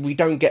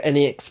don't get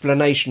any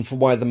explanation for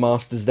why the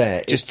Master's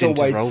there. Just it's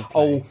into always,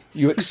 roleplay.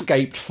 you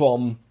escaped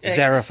from...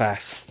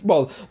 Zarefas.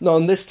 Well, no,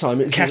 and this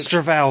time it's...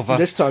 Castrovalva.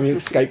 This time you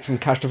escaped from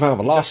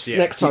Castrovalva.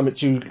 Next time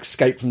it's you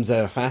escape from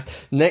Zarefas.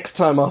 Next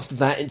time after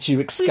that it's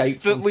you escape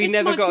But from... we It's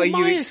never Michael got a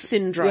Myers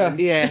syndrome.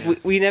 Yeah,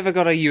 we never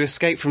got a you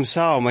escape from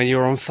Sarm when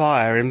you're on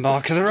fire in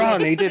Mark of the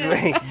Rani, did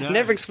we?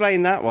 Never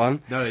explained that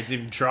one. No, they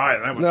didn't try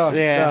it. That one. No,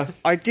 Yeah, no.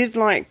 I did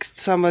like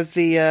some of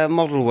the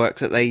model work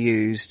that they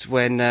used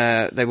when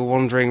they were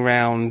wandering around.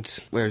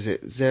 Where is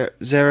it?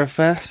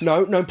 Zarefas?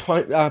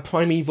 No,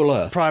 Primeval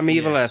Earth.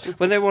 Primeval Earth.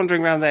 When they were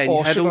wandering around there, and Or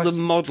you had should all I the s-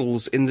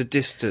 models in the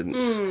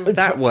distance.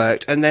 That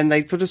worked, and then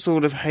they put a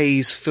sort of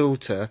haze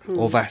filter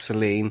or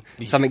Vaseline,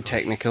 something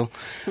technical,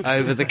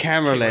 over the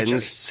camera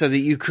lens so that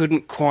you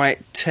couldn't quite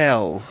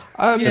tell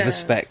the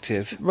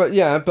perspective. But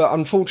yeah, but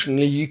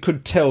unfortunately you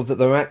could tell that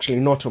they're actually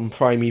not on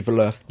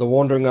Primeval Earth. They're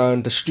wandering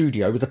around a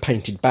studio with a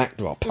painted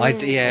backdrop.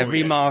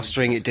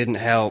 Remastering it didn't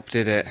help,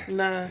 did it?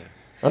 No.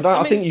 And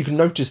I think you can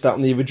notice that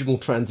on the original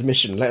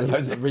transmission, let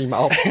alone the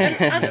remake.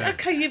 And,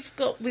 okay, you've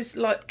got with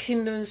like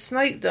Kinder and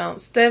Snake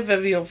Dance, they're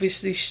very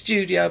obviously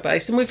studio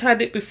based, and we've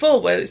had it before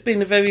where it's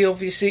been a very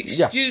obviously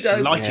studio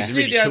Lighting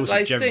really kills it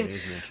based generally, thing.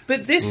 isn't it?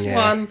 But this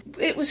one,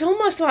 it was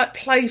almost like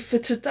play for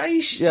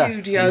today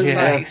studio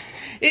based.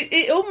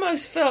 It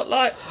almost felt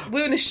like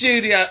we're in a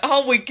studio.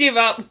 Oh, we give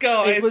up,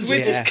 guys.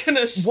 We're just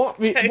gonna. What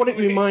it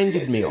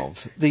reminded me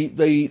of,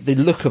 the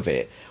look of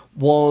it,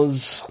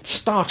 was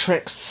Star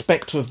Trek's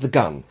Spectre of the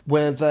Gun,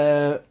 where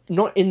they're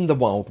not in the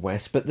Wild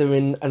West, but they're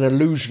in an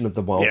illusion of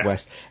the Wild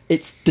West.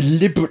 It's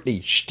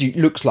deliberately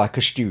looks like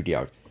a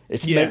studio.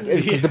 It's meant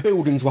because the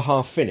buildings were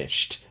half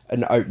finished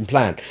and open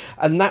plan,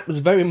 and that was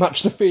very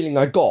much the feeling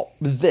I got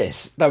with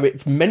this. Though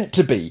it's meant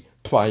to be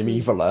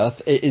Primeval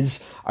Earth, it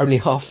is only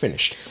half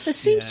finished. There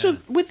seems to,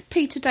 with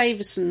Peter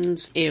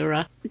Davison's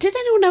era, did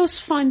anyone else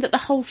find that the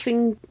whole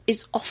thing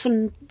is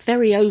often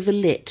very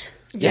overlit?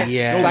 Yeah,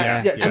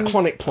 it's a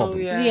chronic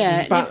problem.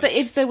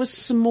 If there was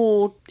some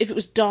more, if it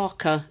was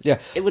darker,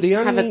 it would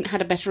have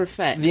had a better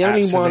effect. The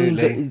only one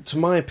that, to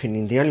my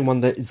opinion, the only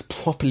one that is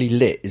properly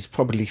lit is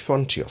probably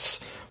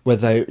Frontios, where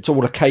it's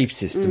all a cave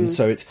system,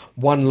 so it's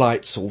one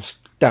light source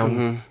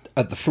down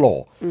at the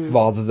floor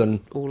rather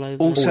than all over.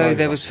 Also,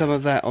 there was some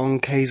of that on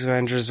Kaiser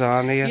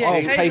Androzani.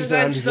 Caves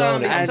and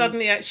Androzani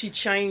suddenly actually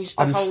changed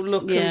the whole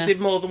look and did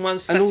more than one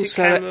static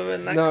camera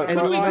and that.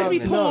 Can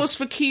we pause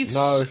for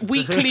Keith's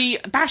weekly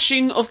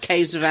bashing of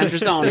Caves of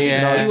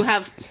Androzani? You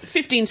have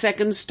 15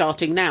 seconds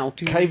starting now.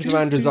 Caves of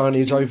Androzani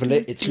is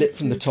overlit. It's lit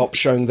from the top,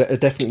 showing that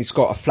it definitely has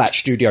got a flat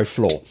studio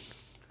floor.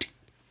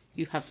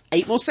 You have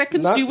 8 more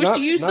seconds. Do you wish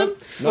to use them?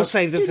 We'll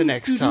save them for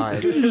next time.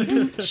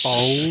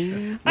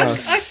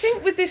 I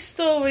think with this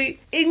story,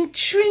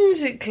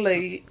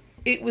 intrinsically,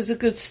 it was a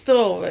good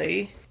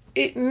story.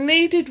 It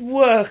needed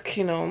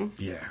working on.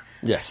 Yeah.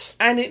 Yes.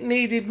 And it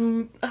needed,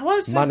 I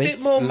won't say Money. a bit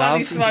more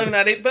money Love. thrown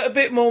at it, but a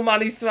bit more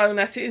money thrown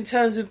at it in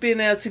terms of being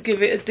able to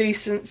give it a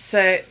decent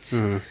set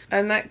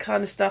and that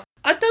kind of stuff.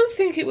 I don't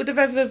think it would have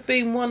ever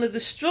been one of the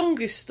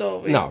strongest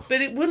stories,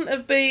 but it wouldn't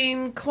have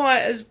been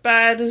quite as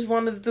bad as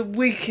one of the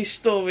weakest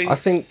stories. I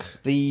think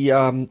the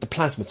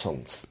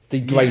plasmatons, the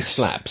grey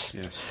slabs,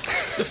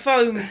 the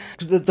foam.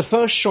 the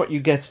first shot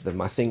you get of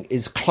them, I think,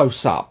 is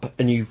close up,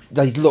 and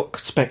they look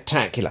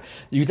spectacular.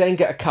 You then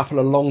get a couple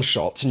of long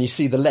shots, and you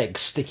see the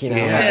legs sticking out.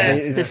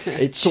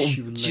 It's sort of,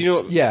 Do you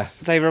know what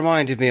they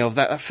reminded me of?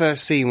 That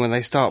first scene when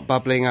they start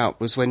bubbling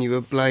up was when you were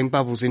blowing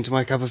bubbles into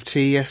my cup of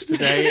tea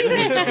yesterday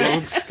at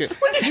McDonald's.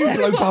 When did you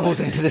blow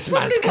bubbles into this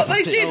man's cup of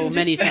tea? Oh,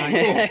 many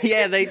times.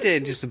 Yeah, they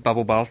did. Just a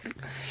bubble bath.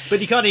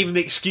 But you can't even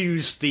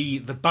excuse the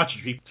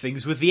budgetary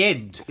things with the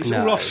end. It's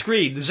all off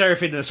screen. The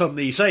Zerafin are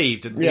suddenly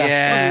saved. And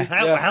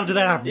how did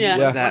that happen?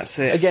 Yeah. That's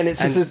it. Again,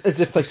 it's as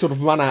if they sort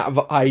of run out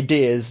of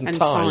ideas and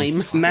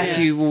time.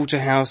 Matthew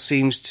Waterhouse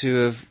seems to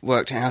have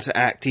worked out how to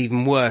act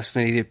even worse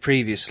than he did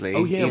previously.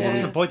 Oh, yeah. What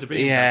was the point of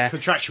being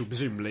contractual,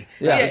 presumably?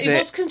 He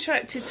was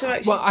contracted to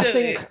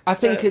actually I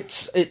think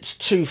it's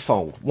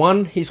twofold.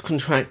 One, he's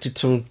contracted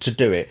to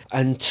do it,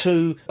 and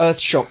two,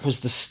 Earthshock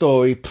was the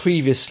story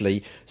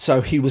previously,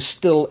 so he was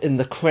still in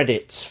the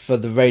credits for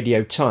the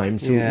Radio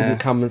Times, so it wouldn't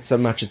come so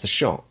much as a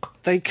shock.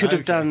 They could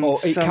have done Or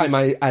it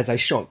came as a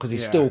shock, because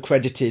he's still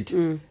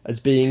credited as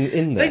being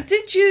in there. They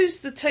did use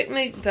the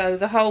technique, though,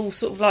 the whole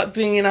sort of like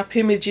bringing up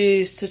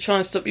images to try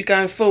and stop you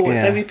going forward.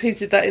 Yeah. They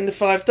repeated that in the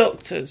Five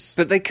Doctors.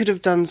 But they could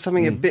have done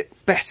something a bit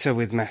better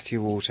with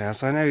Matthew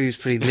Waterhouse. I know he was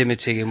pretty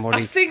limiting in what I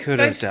he think could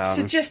they've have done.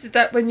 suggested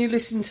that when you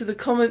listen to the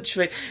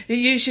commentary, it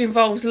usually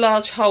involves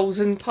large holes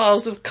and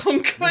piles of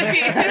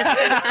concrete.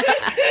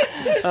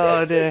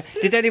 Oh dear.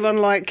 Did anyone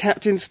like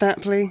Captain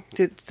Snapley?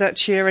 Did that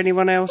cheer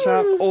anyone else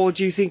up? Or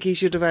do you think he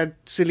should have had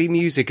silly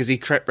music as he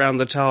crept round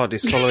the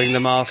TARDIS following the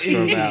Master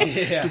about?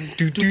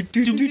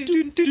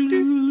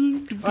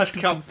 I just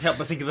can't help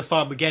but think of the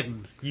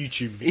Farmageddon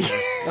YouTube video.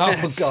 Oh,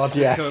 God,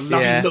 yes. Kind of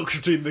lovely looks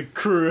between the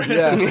crew.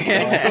 Yeah.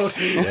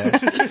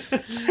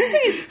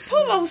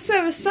 Poor old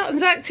Sarah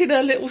Sutton's acting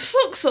her little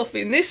socks off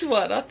in this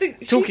one. I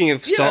think. Talking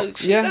of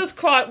socks. She does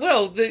quite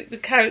well, the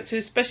character,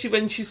 especially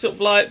when she's sort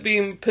of like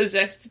being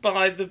possessed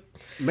by the.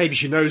 Maybe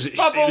she knows it. It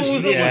Bubbles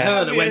was and her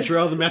that what went have you.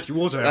 rather than Matthew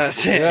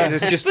Waterhouse. That's it.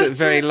 It's just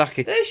very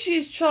lucky. There she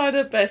is trying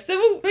her best. They're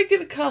all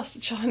regular cast are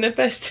trying their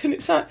best, and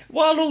it's like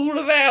while all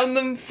around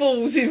them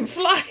falls in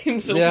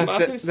flames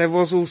almost. There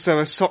was also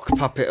a sock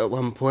puppet at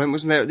one point,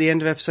 wasn't there, at the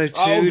end of episode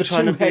 2? Oh, the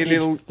trying to be a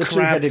little the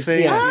crab two-headed,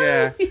 thing.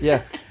 yeah.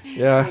 Yeah.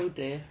 Yeah. Oh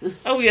dear.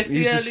 Oh yes, the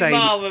Used the early same-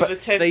 Marv of but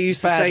attempt. they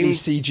used the Badly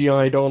same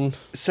CGI'd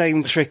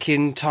on. trick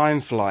in Time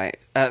Flight.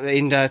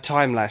 In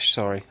Time Lash,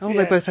 sorry. Oh,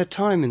 Yeah. they both had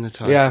time in the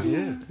time. Yeah.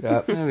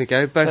 There we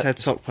go. Both had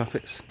sock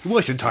puppets.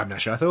 Worse in Time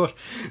Lash, I thought.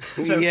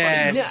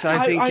 Yes,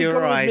 I think you're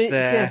gotta right admit,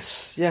 there.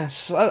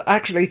 Yes.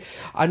 Actually,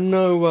 I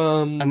know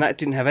And that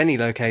didn't have any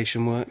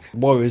location work.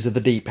 Warriors of the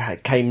Deep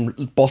came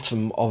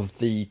bottom of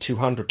the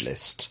 200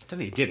 list. I don't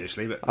think it did,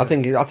 actually. But I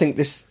think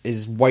this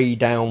is way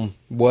down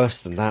worse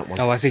than that one.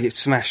 Oh, I think it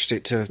smashed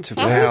it to I would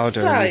powder.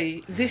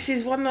 say this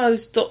is one of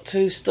those Doctor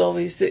Who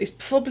stories that is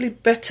probably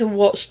better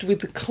watched with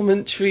the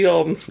commentary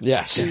on.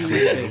 Yes.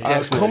 Definitely.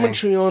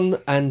 Commentary on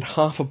and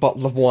half a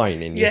bottle of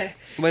wine in you. Yeah.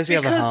 Where's the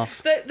other Because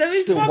half? There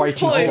is Still one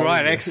waiting point. for it.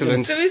 Right,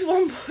 excellent. There is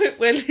one point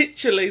where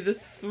literally the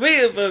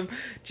three of them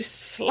just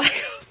slag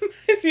on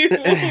Matthew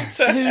Waterhouse.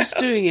 Who's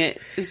doing it?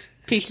 Is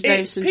Peter It's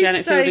Davison, Peter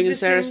Janet Fielding, and Davison,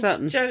 Sarah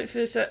Sutton? Janet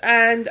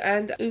Fielding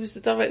and who was the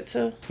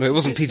director? Well, it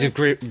wasn't Peter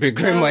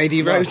Grimwade,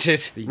 he wrote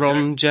it.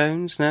 Ron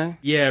Jones, no?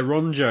 yeah,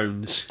 Ron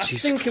Jones. I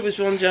think it was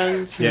Ron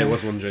Jones. Yeah, it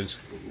was Ron Jones.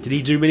 Did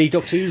he do many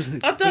Doctor Who's?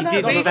 I don't know.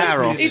 did but on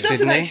Varos, he doesn't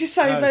didn't he? actually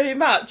say very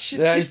much.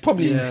 Yeah, he's Just-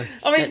 probably... I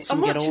mean, Lets I'm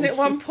them get watching on. it at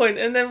one point,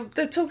 and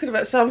they're talking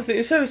about something,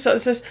 and Sarah Sutton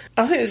says,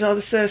 I think it was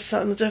either Sarah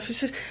Sutton or Jeffrey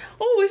says,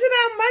 oh, isn't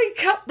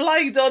our makeup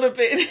laid on a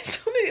bit?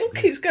 And it all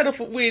keeps going off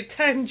at weird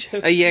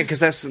tangents. Yeah, because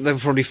they were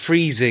probably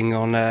freezing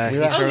on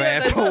Heathrow Oh, yeah,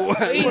 they Airport. were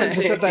freezing. Well, as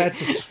I said, they had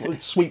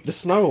to sweep the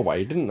snow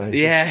away, didn't they?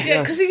 Yeah.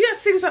 Yeah, because you get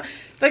things like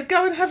they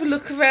go and have a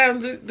look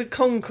around the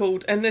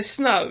Concorde and there's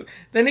snow,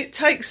 then it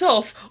takes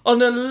off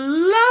on a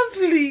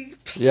lovely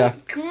Yeah.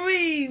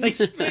 green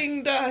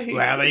spring day.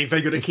 Well, they're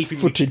very good at keeping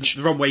Footage.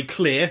 the runway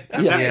clear.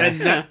 And Yeah.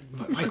 that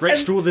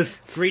migrates through all the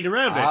green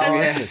around it. Oh,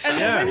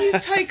 yes. And when you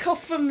take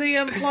off from the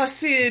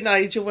Pleistocene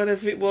age or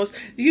whatever it was,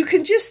 you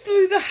can just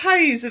through the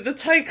haze of the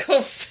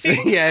takeoff scene.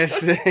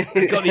 Yes.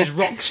 They've got these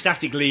rocks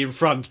statically in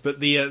front, but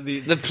the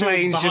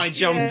planes just behind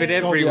jumping you.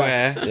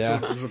 everywhere. Yeah.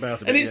 Was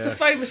about a And bit, it's yeah. the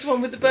famous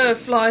one with the bird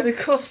flying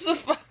across the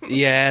front.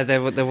 Yeah,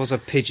 there was a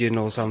pigeon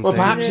or something. Well,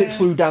 perhaps it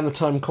flew down the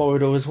time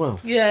corridor as well.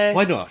 Yeah.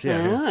 Why not?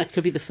 Yeah. Ah, it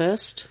could be the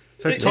first.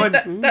 So But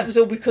time. that was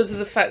all because of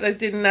the fact they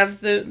didn't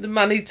have the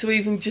money to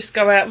even just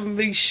go out and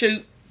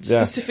reshoot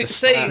Yeah. specific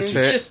scenes, That's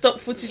it. just stock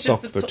footage,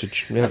 Stock of, the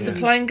footage, of the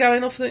plane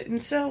going off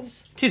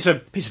themselves. It is a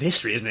piece of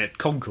history, isn't it?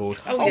 Concorde.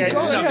 Oh, yeah, It's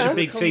God, such yeah. a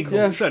big thing,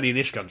 Yeah. certainly in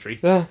this country.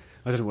 Yeah.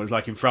 I don't know what it's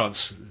like in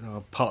France.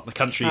 Part of the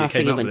country I that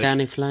think came it up went with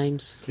down in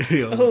flames.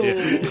 it. Oh,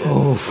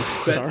 dear.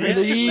 Sorry.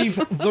 Leave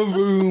the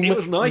room It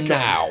was an icon.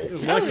 now. It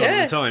was an icon yeah.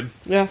 at the time.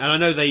 Yeah. And I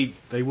know they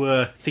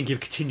were thinking of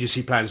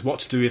contingency plans, what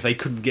to do if they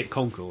couldn't get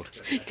Concorde.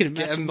 You can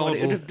imagine what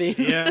it model. would have been.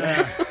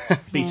 Yeah.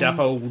 Beat up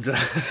old...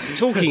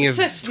 Talking of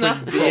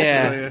Cessna.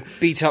 yeah,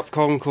 beat up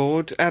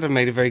Concorde. Adam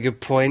made a very good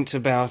point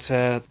about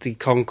the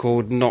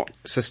Concorde not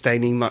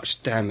sustaining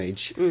much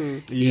damage.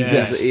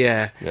 Yes.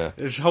 Yeah. Yeah.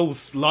 There's a whole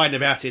line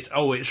about it.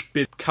 Oh, it's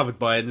been covered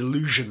by an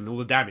illusion, all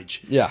the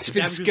damage. Yeah. It's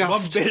been The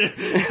damage was scuffed.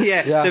 one bit.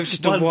 Yeah, Yeah. there was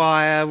just a One-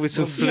 wire with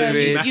some one fluid.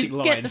 pneumatic You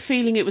line. get the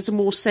feeling it was a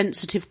more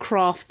sensitive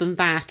craft than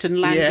that, and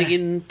landing Yeah.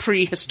 in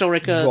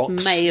prehistoric Earth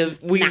Rocks. may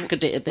have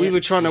knackered it a bit. We were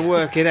trying to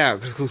work it out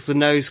because, of course, the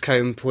nose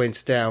cone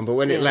points down, but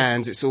when it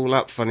lands, it's all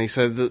up funny.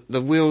 So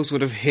the wheels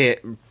would have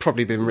hit,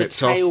 probably been the ripped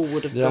tail off.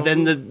 would have Yeah.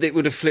 gone. Then it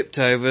would have flipped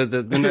over.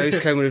 The nose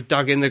cone would have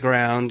dug in the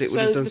ground. It would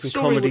So have done the some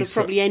story would comedy have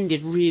probably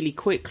ended really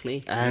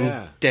quickly. and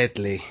Yeah.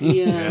 deadly.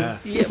 Yeah.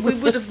 Yeah, we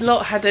would have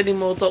not had any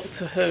more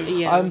Doctor Who.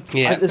 Yeah.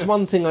 Yeah. There's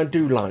one thing I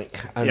do like,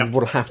 and Yep.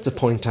 what I have to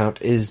point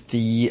out is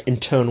the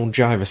internal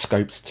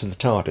gyroscopes to the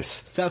TARDIS.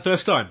 Is that the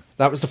first time?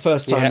 That was the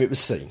first time Yeah. it was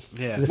seen.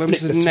 Yeah. The When was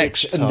flick the switch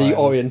next and the time?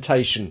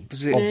 orientation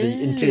Was it of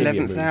the interior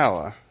 11th moved.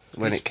 hour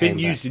when It's it came been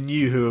used in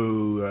New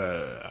Who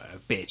a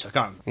bit. I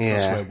can't Yeah.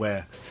 swear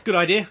where. It's a good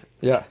idea.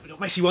 Yeah. It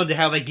makes you wonder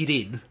how they get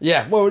in.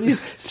 Yeah, well, you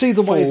see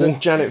the way Fall.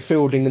 that Janet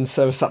Fielding and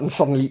Sarah Sutton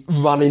suddenly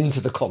run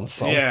into the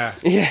console. Yeah.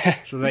 Yeah.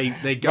 So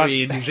they go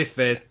in as if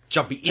they're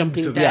jumping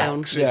into the down.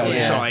 box Yeah, on the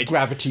yeah. side.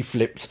 Gravity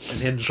flips.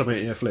 And then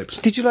something flips.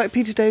 Did you like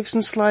Peter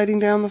Davison sliding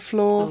down the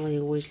floor? I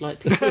always like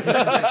people down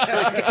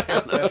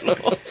the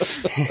floor.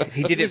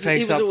 He did it He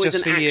face was up always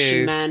just an for action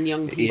you. man,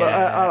 young people.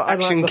 Yeah. I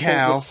Action like the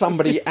cow. thought that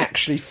somebody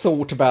actually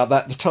thought about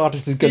that. The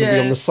TARDIS is going to be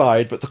Yeah. on the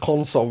side, but the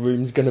console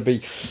room's going to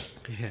be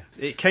Yeah.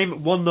 It came at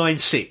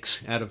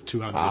 196 out of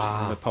 200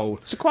 on the poll.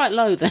 So quite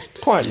low then.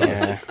 quite low.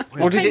 Yeah.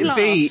 What did Came it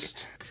beat?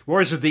 last.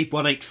 Warriors of the Deep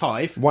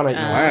 185.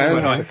 189.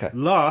 Wow. That's okay.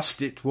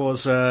 Last, it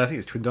was, I think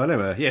it's Twin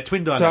Dilemma. Yeah,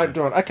 Twin Dilemma.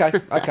 Okay,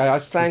 I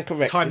stand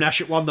corrected. Time Nash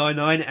at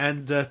 199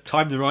 and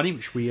Time Nirani,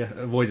 which we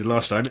avoided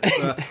last time,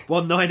 at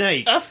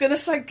 198. I was going to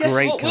say, guess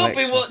Great what we'll be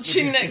collection.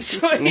 watching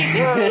next week?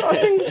 I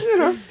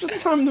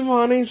think, Time the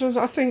Varnies,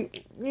 I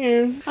think,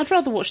 I'd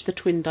rather watch the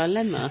Twin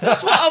Dilemma.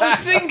 That's what I was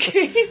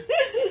thinking.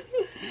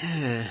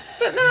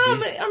 But no,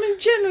 I mean,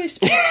 generally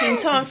speaking,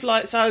 Time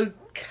Flight's okay.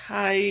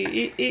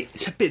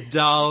 It's a bit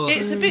dull.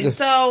 It's a bit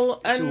dull,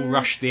 It's all and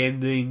rushed the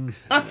ending.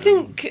 I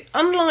think,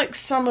 unlike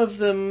some of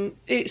them,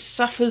 it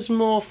suffers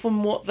more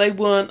from what they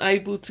weren't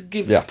able to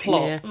give Yeah. the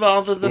plot, Yeah.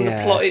 rather than Yeah.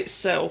 the plot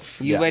itself.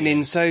 You Yeah. went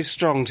in so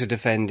strong to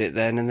defend it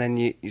then, and then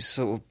you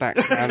sort of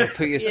backed down and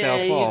put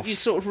yourself Yeah, off. you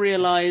sort of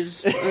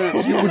realise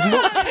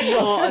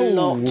not a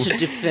lot to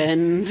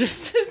defend.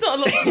 There's not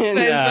a lot to defend.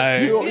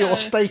 No. you're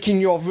staking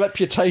your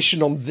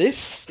reputation on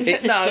this.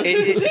 No.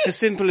 It's as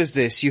simple as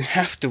this. You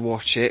have to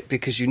watch it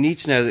because you need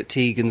to know that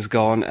Tegan's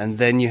gone, and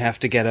then you have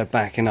to get her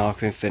back in Arc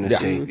of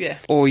Infinity. Yeah.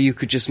 Or you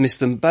could just miss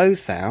them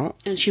both out.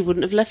 And she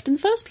wouldn't have left in the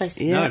first place.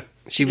 Yeah. No.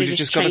 She would have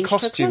just just got a changed her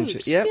costume.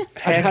 clothes. Yep. Yeah.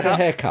 I had a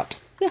Haircut.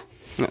 haircut.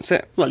 That's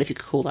it. Well, if you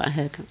could call that a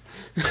haircut.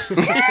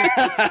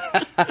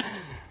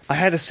 I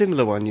had a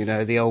similar one,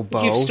 the old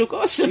bowl. You've still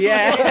got some.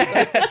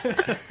 Yeah.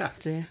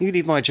 Dear. You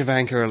leave my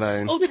Javanka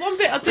alone. Oh, the one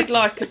bit I did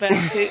like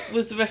about it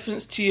was the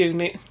reference to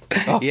Unit.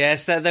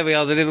 Yes, there we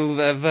are, the little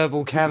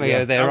verbal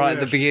cameo there right at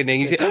the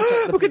beginning. You think,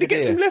 we're going to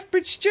get some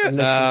Lethbridge Stewart.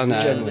 Unless Oh, it's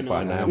no. general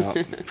by now.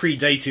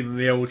 Predating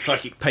the old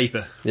psychic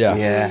paper. Yeah.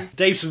 Yeah.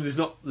 Davison is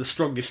not the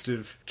strongest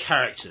of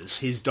characters,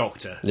 his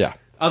doctor. Yeah.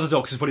 Other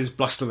doctors put his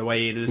bluster on the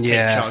way in and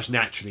Yeah. take charge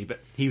naturally, but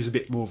he was a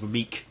bit more of a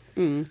meek.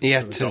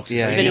 Yeah, Doctor,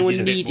 yeah. so If he anyone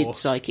did a bit needed more.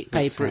 psychic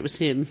paper, it was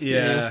him.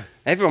 Yeah.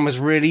 Everyone was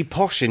really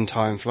posh in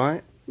Time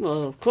Flight.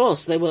 Well, of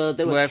course, they were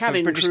Were from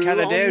cabin British crew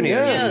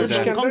Caledonia. On,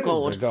 Yeah, on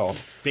Concorde. God.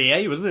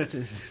 BA, wasn't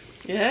it?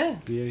 Yeah.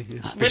 BA, yeah.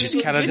 British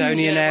British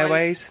Caledonian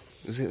Airways. Airways.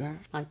 Was it that?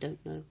 I don't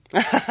know.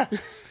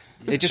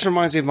 It just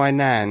reminds me of my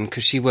nan,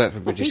 because she worked for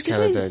British Peter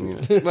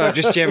Caledonia. Well,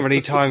 just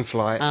generally Time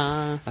Flight.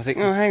 Ah. I think,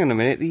 oh, hang on a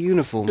minute, the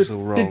uniform's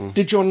all wrong.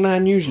 Did your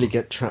nan usually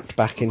get trapped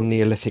back in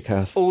Neolithic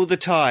Earth? All the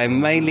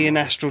time, mainly in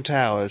Astral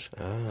Towers.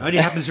 Only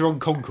happens here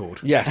on Concorde.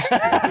 Yes.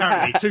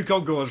 Apparently, 2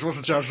 Concords, what's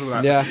the chance of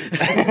that? Yeah.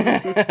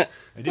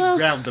 They didn't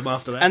ground them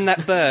after that. And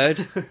that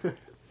bird.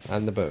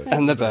 And the bird.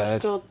 And the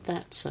bird. God,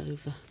 that's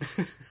over.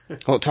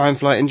 What, Time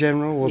Flight in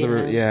general?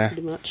 Or yeah.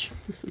 Pretty much.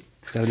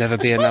 There'll never I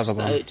be suppose, another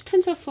though, one. it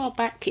depends how far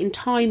back in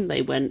time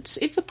they went.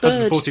 If a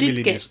bird 140 did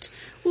million get... years.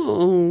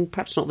 Oh,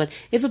 perhaps not then.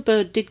 If a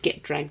bird did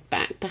get dragged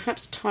back,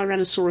 perhaps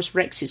Tyrannosaurus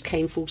rexes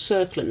came full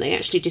circle and they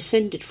actually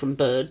descended from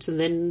birds and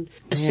then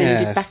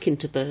ascended Yes. back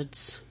into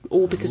birds.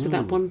 All because of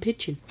that one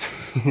pigeon.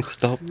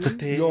 Stop the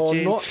pigeon. You're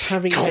not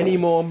having any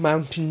more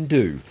Mountain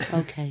Dew.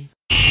 Okay.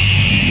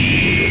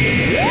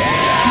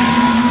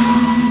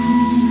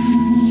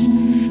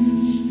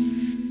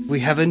 We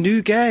have a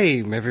new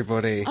game,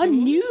 everybody. A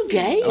new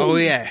game? Oh,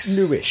 yes.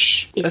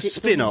 Newish. Is a it the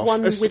spin-off,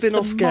 one a with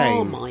spin-off the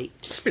game.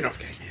 Marmite? Spin-off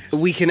game, yes.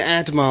 We can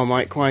add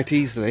Marmite quite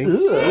easily.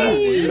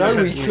 No,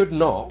 we could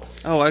not.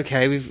 Oh,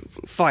 okay. We've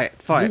fight.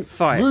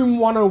 Room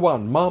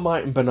 101,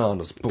 Marmite and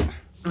bananas. Boom.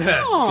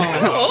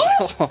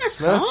 Oh, that's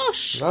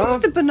harsh.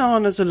 The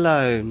bananas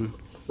alone.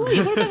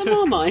 Wait, what about the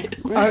Marmite?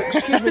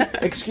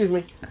 Excuse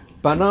me.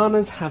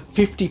 Bananas have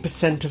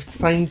 50% of the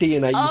same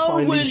DNA you Oh,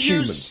 find will in you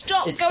humans.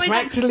 stop It's going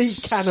practically on?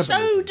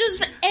 cannibalism. So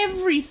does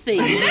everything.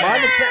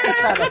 Minor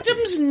technicality.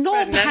 Adam's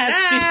knob has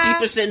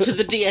 50% of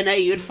the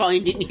DNA you'd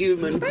find in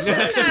humans.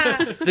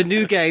 The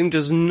new game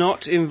does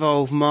not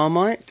involve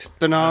Marmite,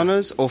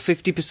 bananas, or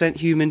 50%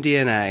 human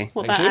DNA.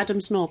 What about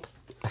Adam's knob?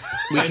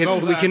 We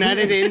can add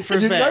it in for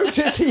You effect.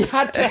 notice he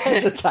had to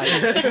hesitate.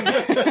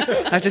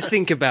 I had to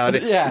think about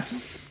it. Yeah.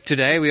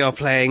 Today we are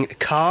playing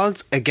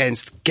Cards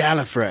Against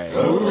Gallifrey.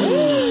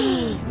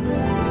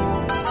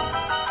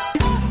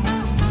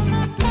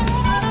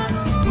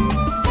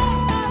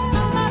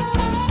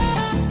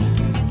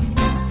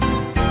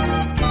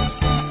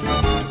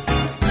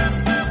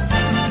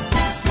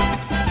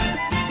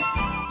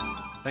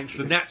 Thanks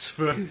to Nat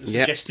for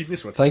suggesting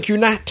this one. Thank you,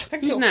 Nat.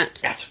 Who's Nat?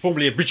 Nat,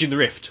 formerly of Bridging the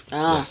Rift.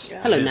 Ah,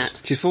 hello, Nat.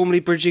 She's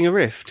formerly bridging a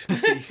rift.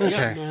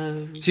 Okay.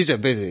 No. She's so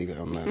busy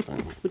on that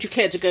phone. Would you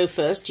care to go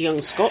first,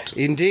 young Scott?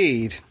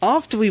 Indeed.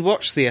 After we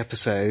watch the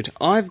episode,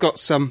 I've got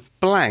some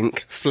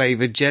blank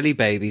flavoured jelly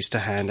babies to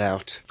hand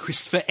out.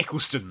 Christopher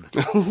Eccleston.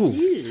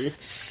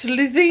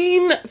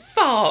 Slitheen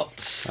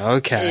farts.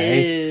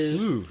 Okay.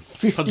 Ew.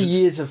 50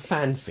 years of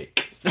fanfic.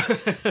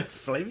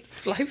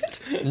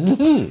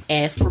 Flavoured?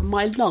 Air from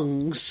my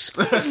lungs.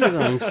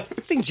 I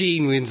think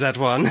Jean wins that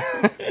one.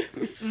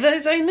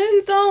 There's a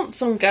new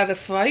dance on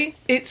Gallifrey.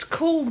 It's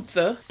called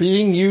the...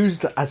 Being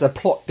used as a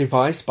plot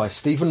device by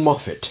Stephen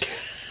Moffat.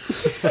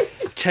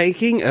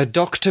 Taking a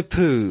Dr.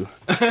 Poo.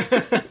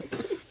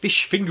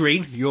 Fish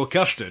fingering your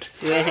custard.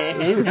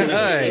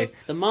 Hey.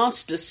 The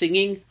Master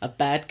singing A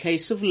Bad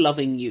Case of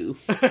Loving You.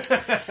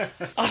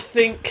 I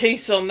think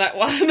Keith's on that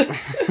one.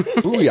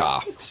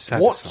 Booyah.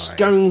 Satisfying. What's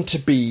going to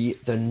be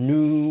the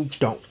new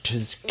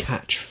Doctor's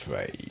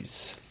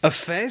catchphrase? A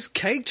fez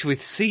caked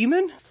with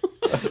semen?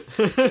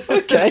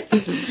 Okay.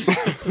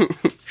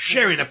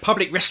 Sharing a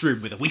public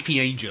restroom with a weeping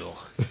angel.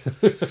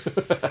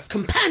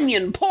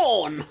 Companion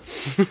porn.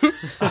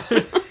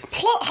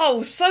 Plot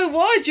holes so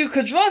wide you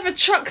could drive a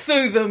truck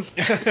through them.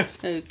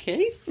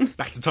 Okay.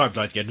 Back to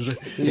timeline again, is it?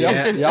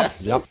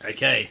 Yep.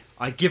 Okay.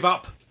 I give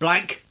up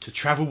blank to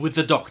travel with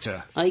the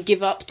Doctor. I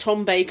give up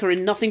Tom Baker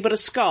in nothing but a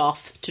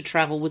scarf to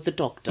travel with the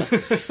Doctor.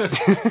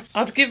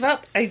 I'd give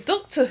up a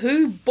Doctor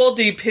Who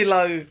body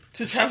pillow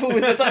to travel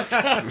with the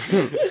Doctor.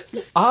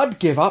 I'd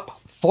give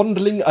up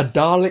fondling a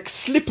Dalek's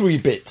slippery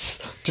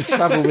bits to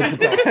travel with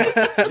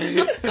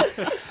the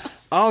Doctor.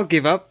 I'll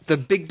give up the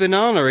big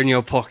banana in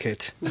your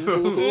pocket.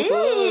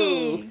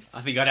 Ooh.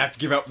 I think I'd have to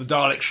give up the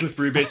Dalek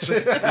slippery bits.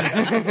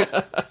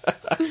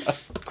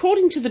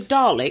 According to the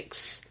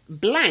Daleks,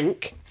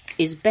 blank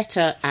is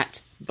better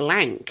at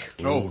blank.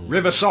 Oh,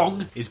 River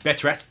Song is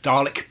better at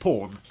Dalek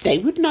porn. They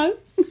would know.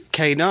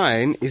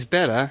 K9 is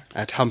better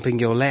at humping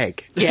your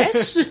leg.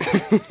 Yes.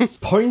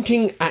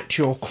 Pointing at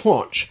your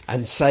crotch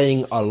and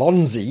saying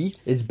Alonzi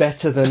is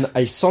better than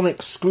a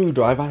sonic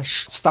screwdriver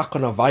stuck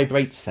on a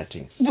vibrate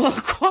setting. Well,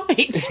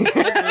 quite.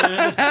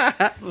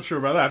 Not sure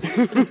about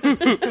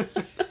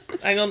that.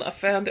 Hang on, I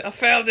found it,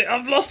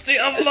 I've lost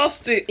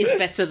it. Is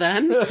better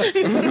than.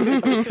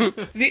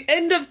 The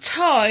end of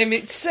time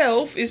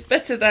itself is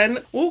better than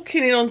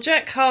walking in on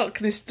Jack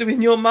Harkness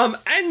doing your mum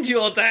and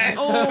your dad.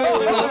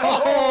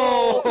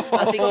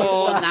 I think you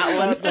won that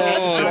one.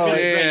 Oh,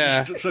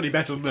 yeah. It's only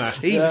better than that.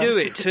 He'd do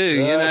it too,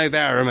 you know,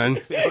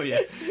 Barrowman. Oh,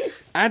 yeah.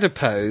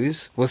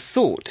 Adipose were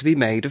thought to be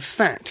made of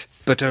fat,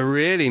 but are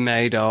really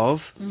made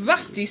of...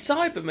 Rusty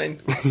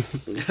Cybermen.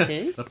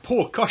 Okay. The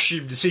poor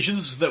costume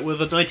decisions that were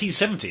the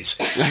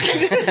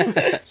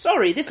 1970s.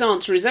 Sorry, this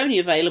answer is only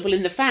available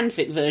in the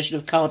fanfic version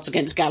of Cards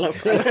Against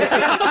Gallifrey.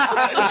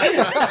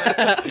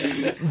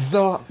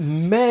 The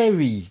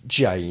Mary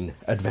Jane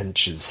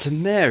Adventures. The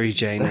Mary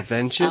Jane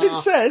Adventures. It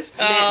says...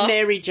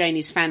 Mary Jane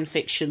is fan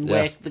fiction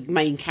where the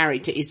main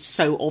character is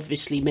so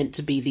obviously meant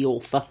to be the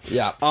author.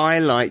 Yeah. I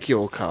like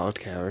your card,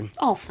 Karen.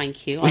 Oh,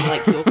 thank you. I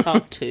like your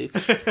card too.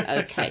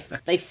 Okay.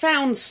 They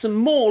found some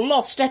more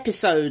lost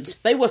episodes.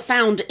 They were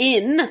found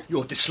in...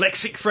 Your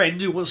dyslexic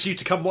friend who wants you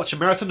to come watch a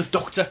marathon of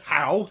Doctor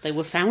How. They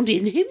were found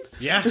in him?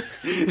 Yeah.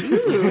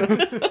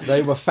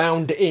 They were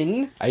found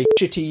in a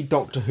shitty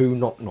Doctor Who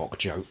knock-knock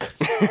joke.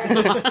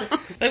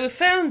 They were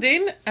found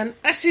in an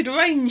acid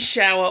rain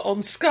shower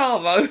on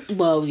Skaro.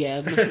 Well,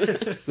 yeah.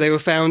 They were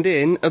found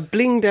in a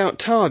blinged out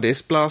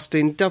TARDIS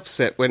blasting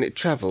dubstep when it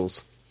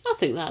travels. I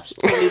think that's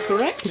probably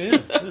correct.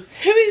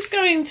 Who is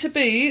going to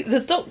be the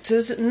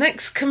Doctor's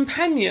next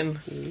companion?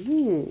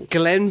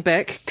 Glenn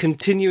Beck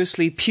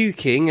continuously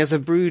puking as a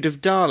brood of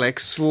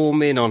Daleks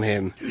swarm in on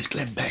him. Who's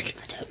Glenn Beck?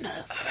 I don't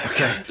know.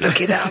 Okay. Look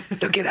it up,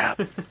 look it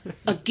up.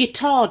 A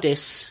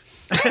guitardis.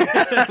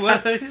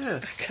 Well,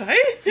 yeah. Okay.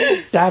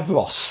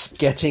 Davros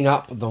getting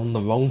up on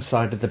the wrong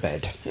side of the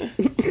bed.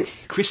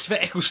 Christopher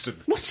Eccleston.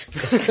 What?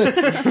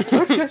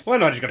 Why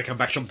not? He's got to come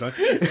back sometime.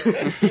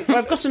 Well,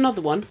 I've got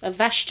another one. A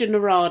Vashta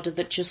Narada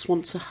that just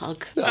wants a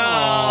hug.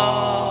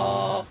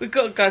 Oh, we've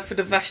got to go for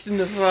the Vashta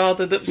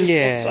Nevada that just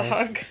wants a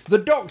hug. The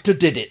Doctor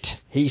did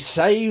it. He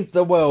saved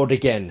the world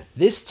again.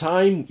 This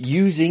time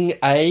using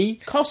a...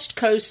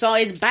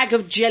 Costco-sized bag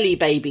of jelly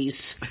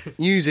babies.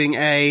 Using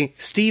a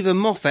Stephen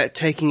Moffat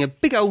taking a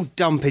big old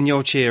dump in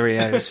your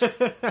Cheerios.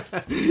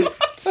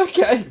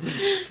 Okay.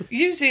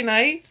 Using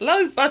a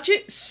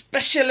low-budget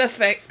special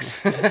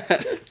effects.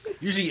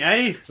 Using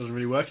A doesn't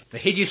really work. The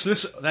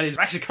hideousness that is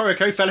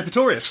Raxacorico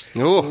Felipitorius.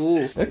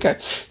 Oh. Okay.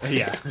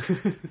 Yeah.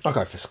 I'll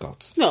go for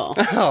Scots.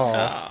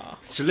 Oh.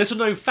 It's a little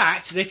known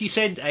fact that if you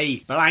send a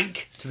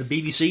blank to the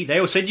BBC,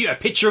 they'll send you a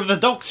picture of the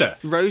Doctor.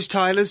 Rose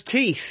Tyler's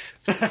teeth.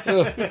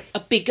 A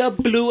bigger,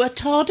 bluer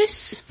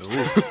TARDIS.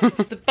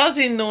 The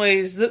buzzing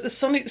noise that the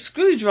sonic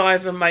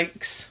screwdriver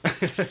makes.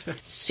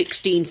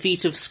 16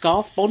 feet of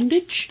scarf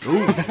bondage.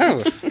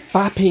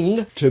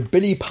 Fapping to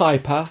Billy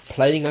Piper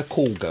playing a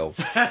call girl.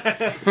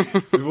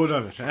 We've all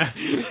done it, huh?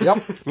 Yep,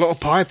 A lot of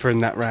Piper in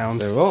that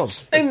round. there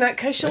was. In that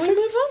case, shall we move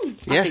on?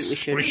 I think we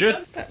should. We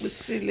should. That was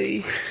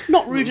silly.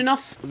 Not rude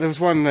enough. There was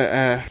one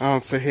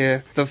answer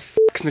here. The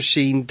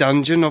machine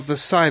dungeon of the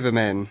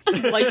Cybermen.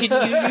 Why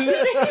didn't you use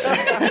it?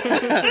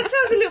 That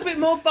sounds a little bit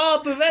more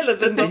Barbarella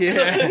than Doctor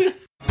Yeah. Who.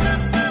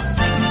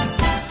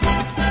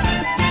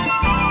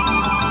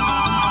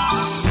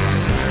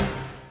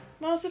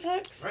 Mars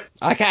Attacks? Right.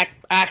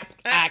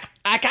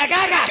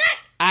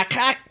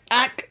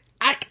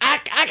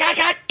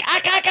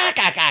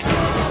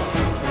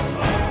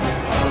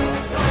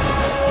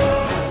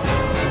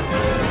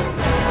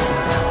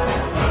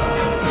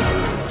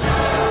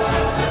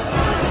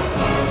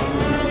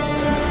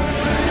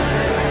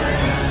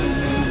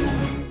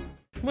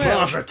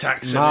 Mars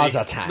Attacks. Mars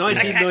Attacks.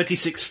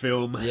 1996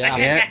 film.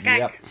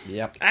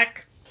 Yep.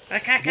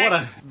 What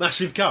a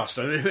massive cast.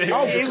 I mean,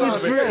 It was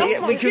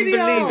brilliant. We couldn't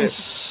believe it.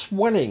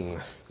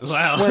 Swelling.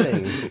 Wow.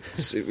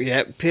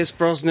 Swelling. Pierce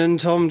Brosnan,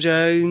 Tom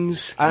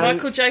Jones.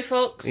 Michael J.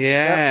 Fox.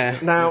 Yeah.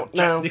 Now,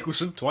 Jack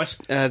Nicholson, twice.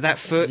 That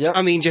foot. Yep.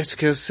 I mean,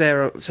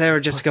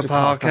 Sarah Jessica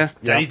Parker.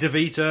 Danny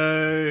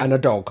DeVito. and a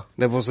dog.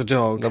 There was a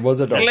dog. There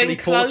was a dog. Glenn Natalie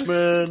Close.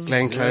 Portman.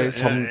 Glenn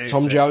Close.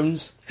 Tom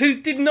Jones. Who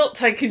did not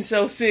take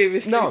himself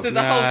seriously No. through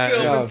the whole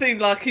film No. and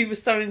seemed like he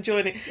was so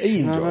enjoying it. He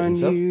enjoyed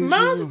himself.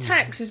 Mars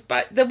Attacks is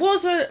back. There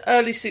was an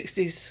early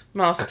 60s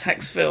Mars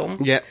Attacks film.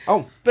 Yeah.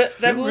 Oh, But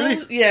they were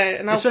Really? all,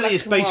 an old It certainly black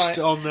is and based white.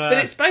 on, but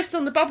it's based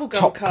on the bubblegum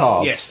Top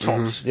cards. Yes,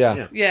 tops.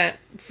 Yeah. Yeah,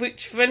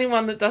 which for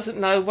anyone that doesn't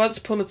know, once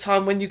upon a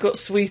time when you got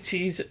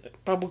sweeties,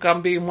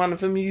 bubblegum being one of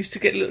them, you used to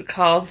get little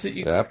cards that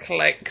you Yep. could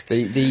collect.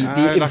 The like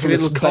a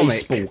infamous little comic.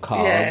 baseball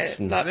cards. yeah,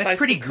 and like They're baseball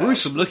pretty cards.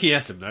 gruesome looking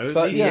at them, though.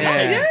 But, These yeah.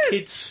 are Yeah.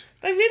 kids.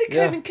 They really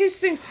came in kids'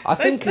 things. I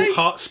think they,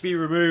 Hearts be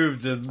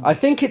removed and... I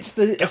think it's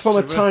from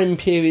a Guts time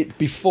period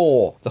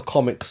before the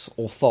Comics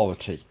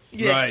Authority.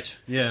 yes. Right,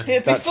 yeah. Yeah,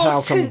 That's before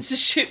how come-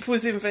 censorship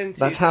was invented.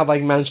 That's how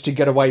they managed to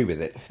get away with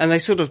it. And they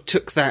sort of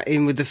took that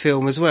in with the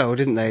film as well,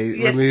 didn't they?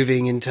 Yes.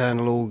 Removing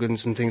internal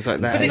organs and things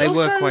like that. But And it they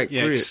were also- quite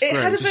Yeah, gross. it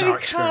had a very Bizarre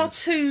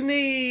experience.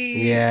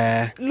 cartoony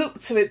Yeah.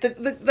 look to it.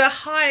 The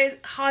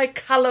high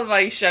colour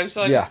ratio,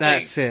 so Yeah. to speak.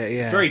 That's it,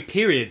 yeah. Very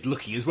period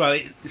looking as well.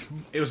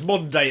 It was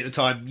modern day at the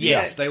time.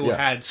 Yes, Yeah. they all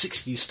Yeah. had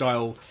 60s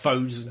style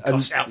phones and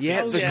cost outfits.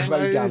 Yeah, Oh, the yeah.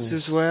 clothes guns.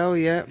 as well,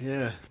 yeah.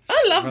 Yeah.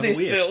 I love Rather this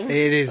weird. film.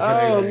 It is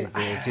very, very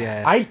good,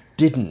 yeah. I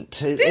didn't.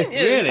 Didn't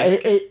you?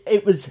 Really?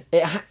 It was.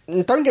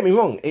 Don't get me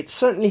wrong. It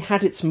certainly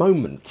had its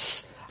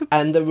moments,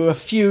 and there were a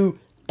few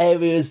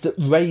areas that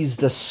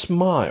raised a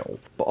smile.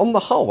 But on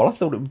the whole, I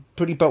thought it was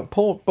pretty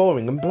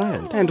boring and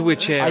bland. And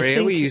which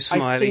area were you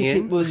smiling I think in?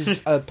 it was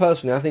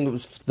personally. I think it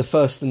was the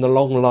first in the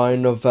long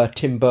line of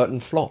Tim Burton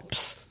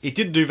flops. It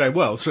didn't do very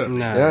well, certainly.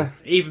 No. Yeah,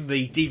 Even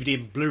the DVD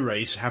and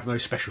Blu-rays have no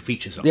special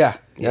features on. yeah.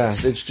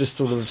 It's just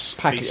sort of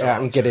pack it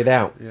out and get it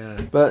out. Yeah.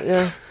 But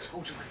yeah.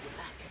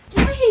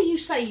 Did I hear you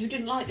say you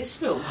didn't like this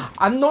film?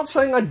 I'm not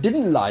saying I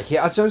didn't like it.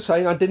 I'm just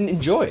saying I didn't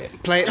enjoy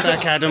it. Play it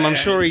back, Adam. I'm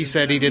sure he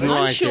said he didn't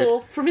I'm like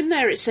sure from in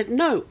there it said,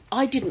 no,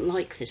 I didn't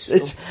like this film.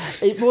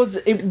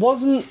 It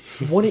wasn't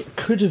what it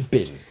could have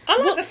been.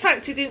 I like the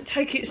fact it didn't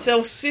take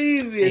itself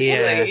seriously.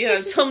 Yeah. This You know,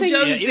 is the Tom thing.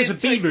 Jones Yeah, it was a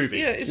didn't take- B-movie.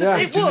 Yeah, it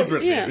was.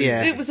 Deliberately.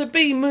 Yeah. it. It was a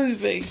B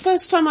movie.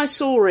 First time I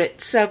saw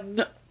it,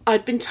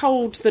 I'd been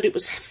told that it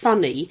was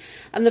funny,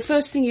 and the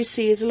first thing you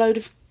see is a load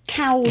of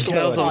cows on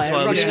Girls on fire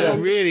fire, which running is along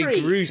the really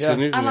street.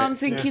 gruesome, isn't And it? I'm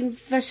thinking,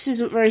 this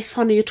isn't very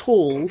funny at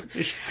all.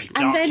 It's very And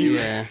dark then,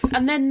 humour.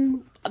 and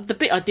then the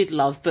bit I did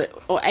love, but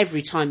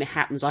every time it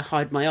happens I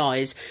hide my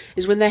eyes,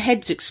 is when their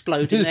heads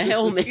explode in their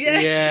helmets.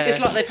 Yeah. It's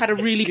like they've had a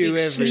really Goo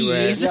big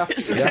everywhere.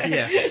 sneeze.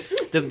 Yeah.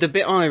 The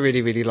bit I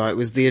really liked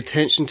was the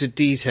attention to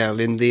detail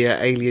in the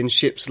alien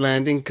ship's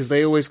landing, because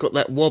they always got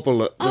that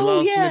wobble at the Oh,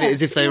 last yeah, minute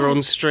as if they were yeah.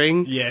 on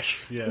string.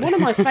 Yes, yeah. One of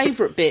my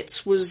favourite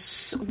bits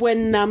was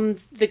when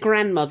the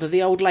grandmother,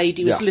 the old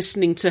lady, was Yeah.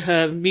 listening to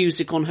her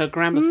music on her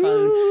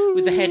gramophone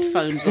with the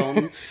headphones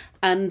on.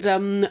 And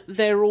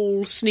they're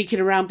all sneaking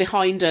around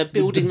behind her,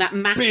 building that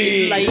massive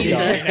big-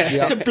 laser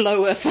Yeah. to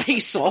blow her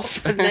face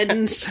off. And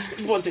then,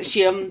 was it,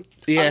 she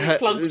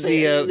unplugs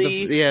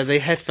it. the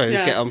headphones Yeah,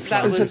 get that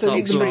unplugged was and start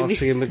extremely-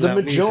 blasting them with The loud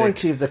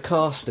majority music. of the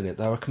cast in it,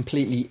 they were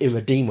completely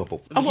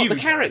irredeemable. Oh, what, the human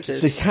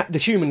characters? The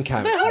human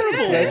characters. They're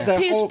horrible. They're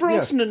Pierce hor-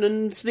 Brosnan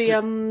and the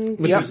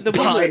the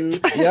woman.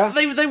 Yeah.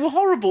 they were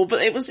horrible,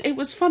 but it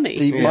was funny.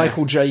 The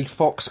Michael J.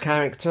 Fox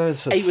character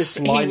is a he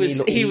slimy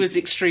little... was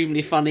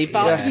extremely funny,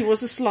 but Yeah. he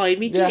was a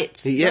slimy Yeah.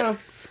 git. Yeah.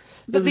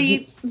 But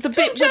the Tom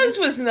bit Jones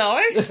was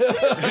nice. He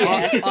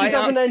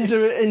doesn't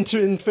enter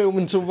in film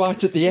until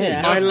right at the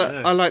end.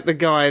 Yeah. I like the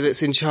guy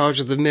that's in charge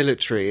of the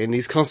military, and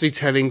he's constantly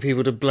telling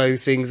people to blow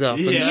things up,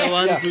 and Yeah. no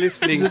one's Yeah.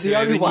 listening He's to the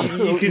him. only and one you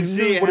who can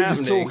see knew it what he was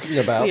happening. talking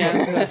about.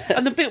 Yeah.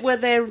 And the bit where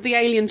the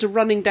aliens are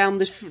running down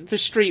the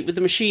street with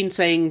the machine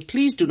saying,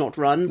 "Please do not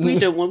run. We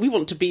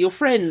want to be your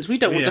friends. We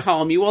don't want to Yeah.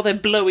 harm you," while they're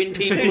blowing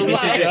people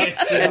away.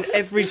 And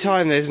every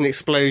time there's an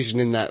explosion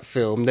in that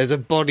film, there's a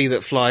body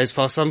that flies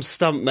past, some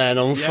stuntman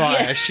on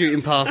fire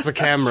shooting past the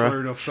camera.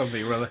 Thrown off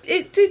something or other.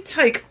 It did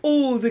take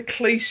all the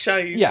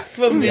cliches Yeah.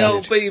 from the Yeah.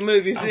 old B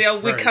movies, the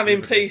old "we very come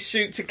in good. peace,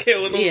 shoot to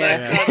kill" and all Yeah.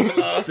 that kind of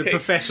The malarkey.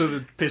 professor,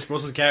 the Pierce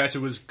Brosnan character,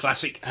 was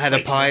classic. Had a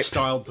pipe.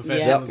 style professor.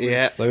 Yeah. wasn't he?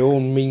 Yeah. They all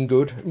mean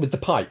good with the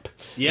pipe.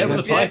 Yeah, with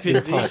the pipe, With the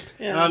indeed. pipe.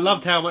 And I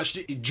loved how much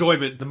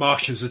enjoyment the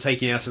Martians are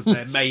taking out of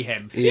their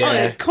mayhem.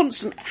 Yeah.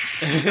 Constant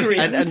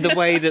grin. And the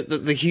way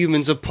that the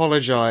humans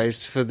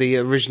apologised for the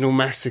original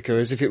massacre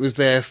as if it was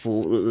their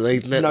fault, that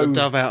they'd let the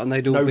dove out and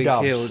they'd all no been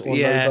doves killed. or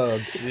no birds.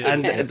 birds.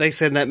 And they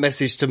send that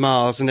message to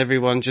Mars, and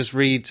everyone just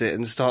reads it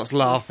and starts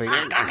laughing.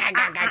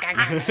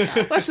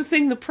 That's the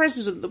thing. The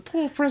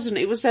poor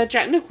president. It was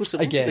Jack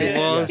Nicholson. Again. wasn't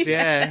It was,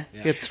 yeah. He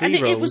had 3 And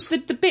roles. it was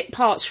the bit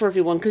parts for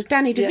everyone because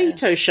Danny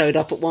DeVito showed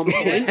up at one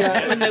point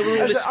when they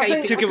were all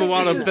escaping. Took him a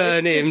while to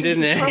burn him,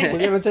 didn't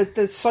it? You know,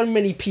 there's so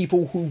many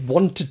people who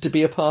wanted to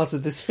be a part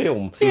of this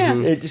film. Yeah.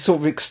 It sort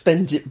of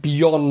extends it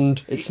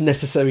beyond its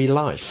necessary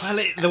life.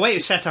 Well, the way it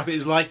was set up, it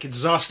was like a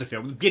disaster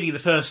film. At the beginning of the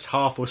first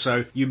half or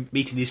so, you're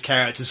meeting these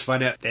characters,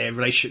 find out their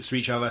relationships to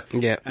each other,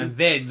 Yeah. and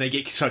then they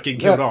start getting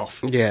killed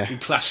off. Yeah. In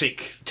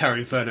classic Terror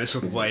Inferno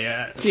sort of way.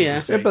 Yeah.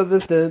 Yeah, but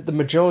the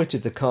majority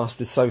of the cast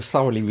is so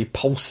thoroughly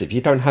repulsive.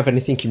 You don't have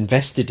anything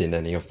invested in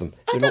any of them.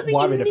 I You're don't not think you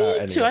worried need about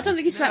any to. of I don't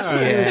think it's that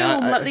sort of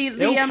film. Like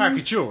They're all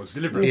caricatures,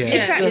 deliberately. Yeah.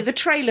 Exactly, the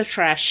trailer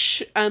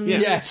trash.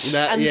 Yes.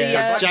 And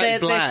Jack their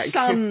Black.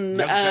 son,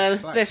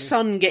 Jack Black, their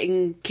son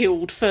getting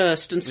killed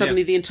first, and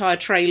suddenly the entire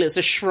trailer's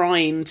a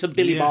shrine to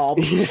Billy Bob.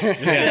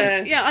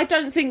 Yeah, I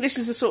don't think this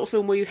is the sort of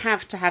film where you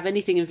have to have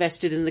anything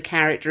invested in the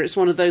character. It's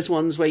one of those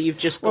ones where you've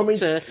just got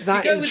to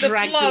that get is-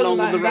 dragged flow,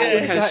 along the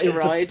roller coaster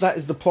ride. That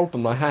is the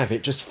problem I have.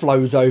 It just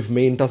flows over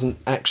me and doesn't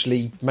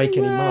actually make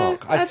any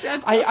mark.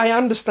 I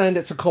understand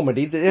it's a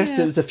comedy. Yes,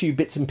 there was a few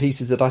bits and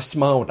pieces that I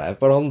smiled at,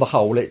 but on the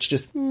whole, it's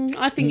just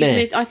I think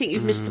meh.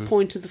 you've missed the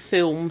point of the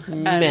film.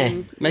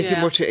 Meh. Make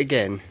him watch it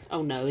again.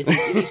 Oh no, if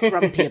he's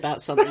grumpy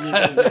about something, he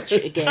won't watch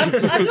it again.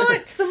 I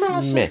liked the Meh.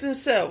 marshals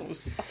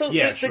themselves. I thought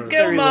Yeah, that the true.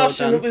 girl Very well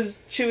marshal done. that was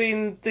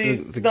chewing the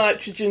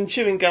nitrogen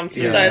chewing gum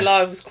to stay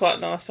alive was quite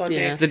a nice idea.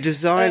 Yeah. The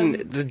design,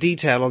 the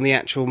detail on the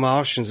actual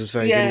Martians was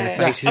very good in their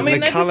faces I mean,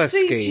 and the they colour were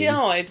scheme.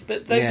 CGI'd,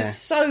 but they were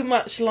so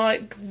much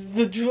like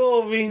the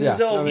drawings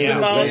of the they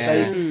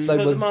Martians for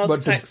the were Mars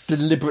Attacks.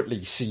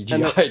 deliberately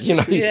CGI. You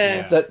know,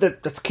 Yeah.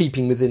 that's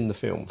keeping within the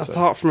film. So.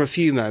 Apart from a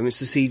few moments,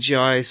 the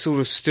CGI sort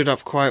of stood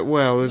up quite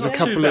well. There was a Not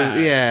couple too of bad.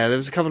 there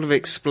was a couple of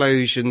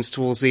explosions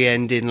towards the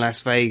end in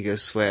Las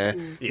Vegas where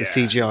the Yeah.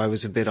 CGI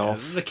was a bit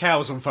off. The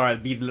cows on fire at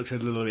the beginning looked a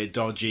little bit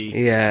dodgy.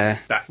 Yeah,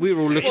 That- we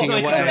were all looking Well,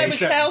 Because away. there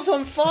were cows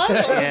on fire.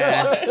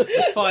 Yeah,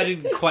 The fire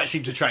didn't quite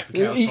seem to attract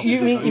the cows.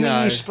 You mean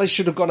No. they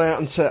should have gone out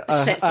and set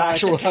Set fire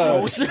actual to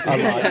cows.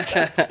 herd?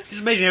 Right. It's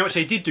amazing how much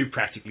they did do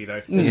practically,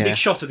 though. There's a big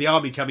shot of the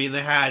army coming in.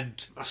 They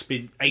had, must have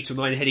been 8 or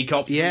 9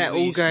 helicopters. yeah, all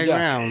These- going Yeah.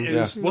 round.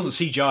 It wasn't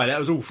CGI, that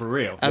was all for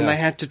real. And Yeah. they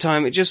had to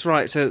time it just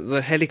right so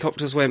the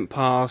helicopters went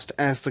past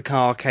as the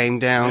car came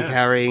down,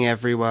 carrying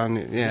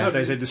everyone. Yeah,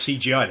 Nowadays they had to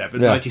CGI that,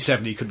 but Yeah.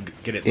 97 you couldn't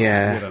get it.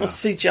 Yeah. good Well, enough.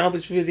 CGI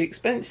was really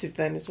expensive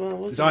then as well,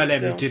 wasn't it? Dial M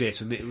still? did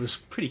it, and it was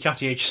pretty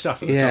cutting edge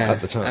stuff at the yeah. time.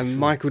 At the time. And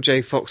Michael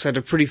J. Fox had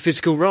a pretty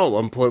physical role at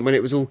one point when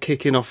it was all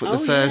kicking off at the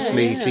Oh, first yeah,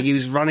 meeting. yeah. He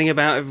was running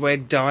about everywhere,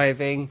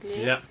 diving.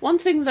 Yeah. One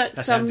thing that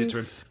That's handed to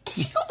him. has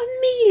he got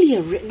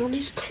Amelia written on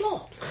his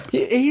clock?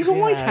 He's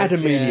always had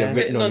Amelia yeah.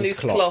 written on his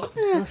clock.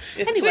 Yes,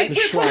 Anyway, we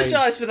the shrine-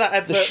 apologise for that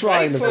advert. The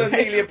shrine for of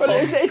Amelia But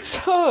Pond. it's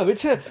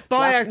her.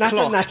 Buy a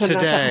clock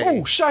today.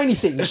 Oh, shiny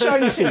thing,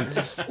 shiny thing.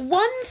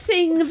 One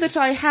thing that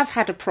I have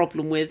had a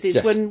problem with is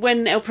Yes.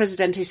 when El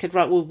Presidente said,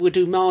 right, we'll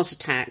do Mars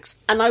Attacks,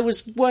 and I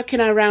was working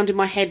around in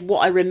my head what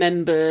I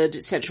remembered,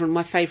 etc., and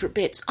my favourite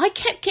bits. I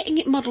kept getting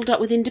it muddled up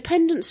with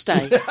Independence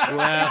Day. Well,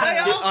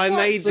 I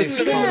made this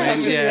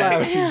comment.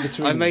 Yeah,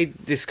 I made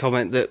this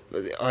comment that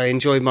I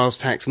enjoy Mars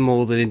Attacks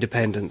more than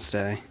Independence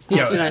Day. You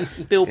know,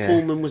 Bill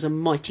Pullman was a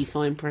mighty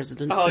fine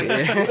president. Oh,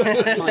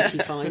 yeah. Mighty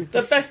fine.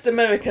 The best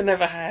America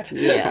never had.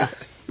 Yeah.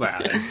 Well,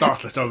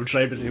 Bartlett, I would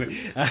say, but anyway.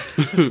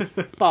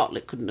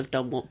 Bartlett couldn't have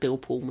done what Bill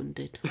Pullman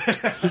did.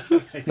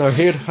 No,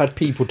 he'd have had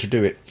people to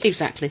do it.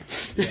 Exactly.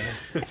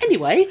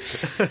 Anyway,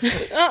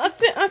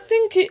 I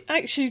think it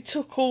actually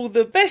took all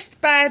the best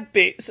bad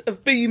bits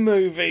of B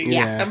movies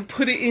Yeah. and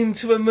put it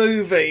into a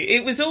movie.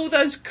 It was all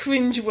those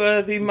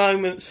cringeworthy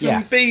moments from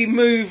Yeah. B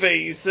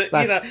movies that,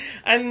 you know,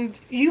 and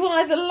you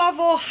either love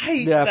or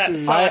hate that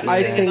side I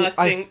of it. think, and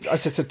I think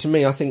as I said to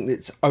me, I think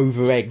it's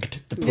over-egged,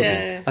 the pudding.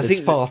 Yeah. I There's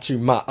think far too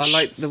much. I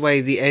like the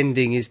way the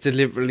ending is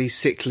deliberately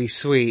sickly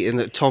sweet, and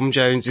that Tom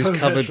Jones is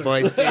covered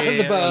by deer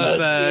and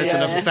birds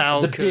and a the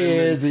falcon.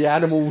 deers, the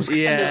animals.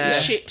 there's the Yeah,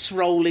 ships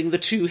rolling, the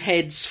two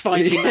heads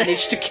finally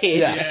manage to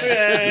kiss.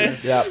 yeah.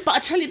 Yeah. But I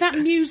tell you, that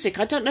music,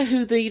 I don't know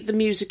who the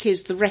music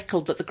is, the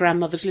record that the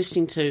grandmother's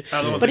listening to,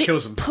 Oh, the one but that it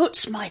kills them.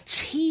 puts my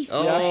teeth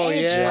Oh, in my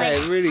head. yeah, I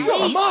it really- hate You're a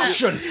that.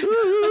 Martian! I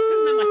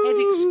don't know, my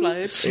head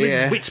explodes.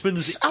 yeah.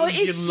 Whitman's Oh, it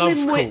Indian is Love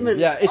Slim Call. Whitman.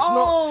 Yeah,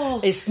 Oh.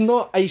 it's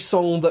not a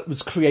song that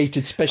was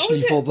created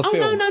specially for the Oh,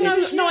 film. no,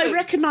 It's- I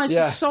recognise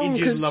Yeah. the song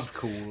Indian because Love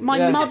Call. my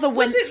Yeah. mother went...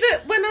 Was it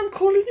that when I'm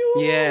calling you?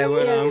 Yeah,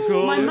 when I'm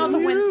calling My mother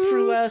you. went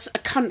through a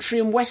country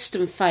and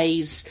western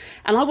phase,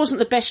 and I wasn't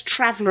the best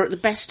traveller at the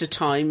best of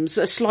times.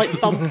 A slight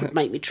bump would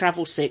make me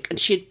travel sick, and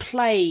she'd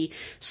play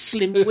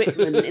Slim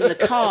Whitman in the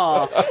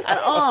car. And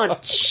oh,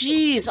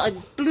 jeez, I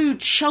blew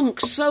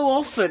chunks so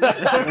often.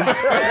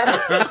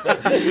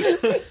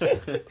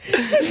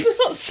 It's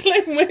not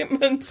Slim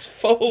Whitman's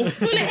fault.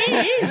 Well, it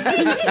It is.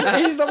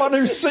 He's the one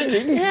who's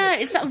singing. Yeah,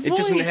 it's that voice. It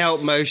doesn't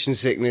help motion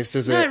sickness,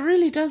 does it? No, it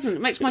really doesn't.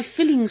 It makes my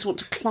fillings want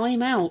to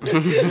climb out.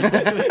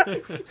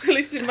 At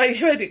least it made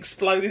your head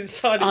explode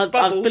inside its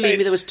bubble Believe head.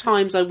 me, there was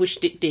times I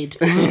wished it did.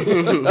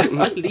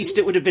 At least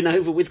it would have been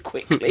over with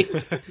quickly.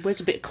 Where's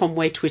a bit of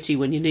Conway Twitty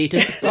when you need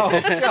it? Oh,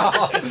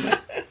 God.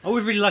 I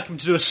would really like him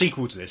to do a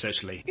sequel to this,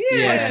 actually.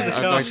 Yeah, Most of the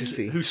I'd like cast to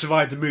see. who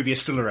survived the movie are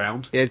still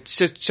around. Yeah,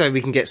 just so we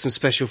can get some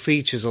special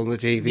features on the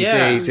DVDs,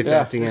 Yeah. if Yeah.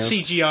 nothing else.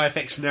 CGI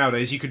effects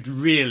nowadays, you could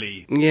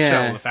really Yeah.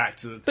 sell the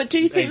fact that. But do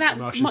you think the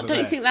Martians are don't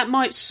you there. think that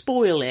might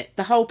spoil it?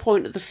 The whole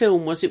point of the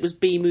film was it was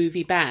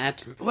B-movie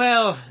bad.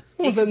 Well,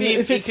 Well, then,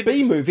 if it's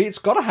B-movie, it's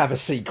got to have a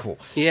sequel.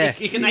 Yeah,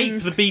 it can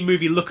ape the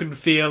B-movie look and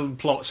feel and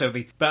plots,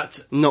 everything, but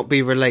not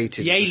be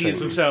related. the at aliens same-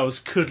 themselves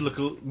could look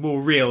more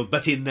real,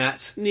 but in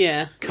that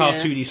Yeah.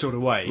 cartoony sort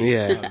of way.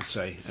 Yeah. I would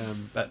say.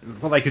 But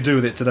what they could do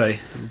with it today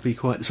would be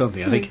quite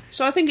something, I think.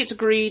 So I think it's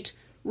agreed.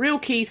 Real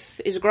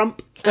Keith is a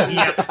grump, and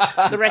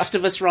the rest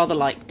of us rather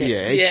liked it.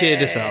 Yeah, it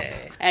cheered us up.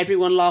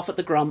 Everyone laugh at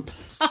the grump.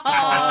 And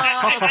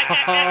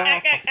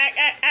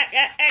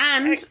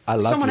I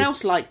love someone you.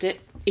 else liked it.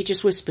 He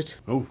just whispered.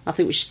 Oh. I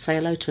think we should say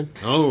hello to him.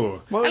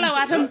 Oh. Well, Hello,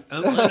 Adam.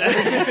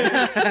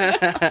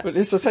 But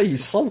it's to say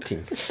he's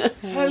sulking.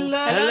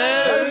 Hello.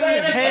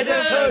 Head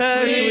of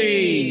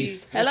Pertwee.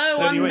 Hello,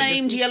 Tony, wait,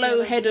 unnamed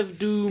yellow head of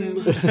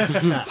doom.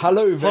 Hello,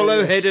 Hollow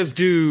various Head of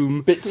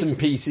Doom. bits and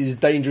pieces,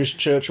 Dangerous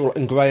Churchill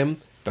and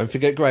Graham. Don't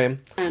forget Graham.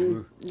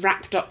 And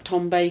wrapped up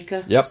Tom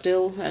Baker Yep.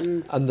 still.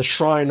 And And the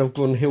Shrine of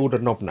Brunhilde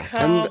Nobna.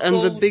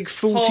 And the big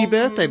 40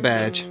 birthday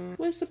badge.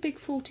 where's the big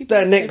 40?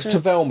 They're birthday next to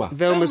girl? Velma.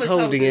 Velma's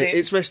holding it.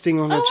 It's resting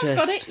on her Oh,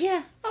 chest. I've got it,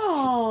 yeah.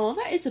 Oh,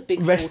 that is a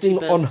big Resting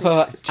 40 on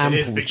birthday. her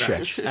is ample big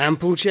chest.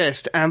 Ample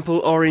chest, ample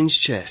orange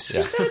chest.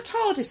 Is there a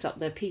TARDIS up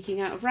there peeking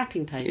out of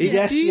wrapping paper?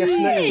 Yes,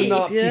 next to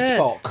Nazi Yeah.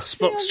 Spock.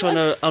 Spock's trying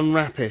to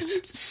unwrap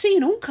it.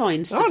 Seen all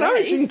kinds today. Oh no,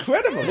 it's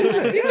incredible,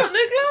 isn't it? You got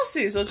new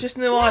glasses or just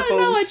new No,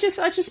 eyeballs?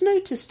 I just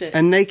noticed it.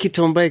 And naked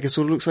Tom Baker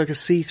sort of looks like a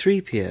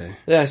C-3PO.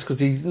 Yes, because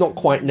he's not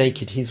quite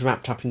naked. He's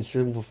wrapped up in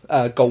silver,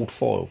 gold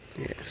foil.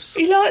 Yes.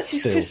 He likes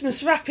his Still.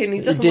 Christmas wrapping.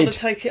 He doesn't did. want to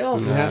take it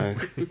off. Yeah.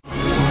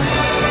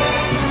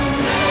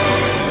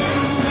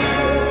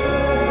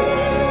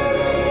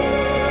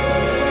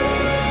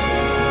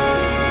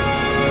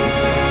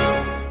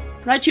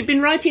 Right, you've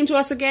been writing to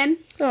us again.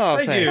 Oh,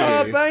 Thank thank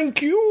you. you.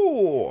 Thank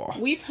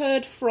you. We've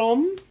heard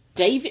from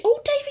David. Oh,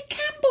 David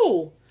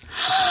Campbell.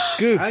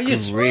 Good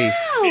yes. grief.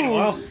 Wow.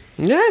 Well,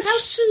 Yes.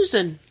 How's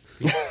Susan?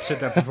 said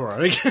that before,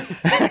 I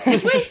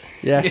think.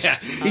 Yes. Yeah.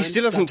 He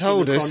still hasn't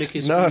told us.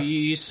 No.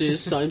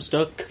 I'm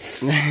stuck.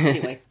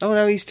 Anyway. Oh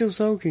no, he's still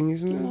sulking,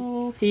 isn't he?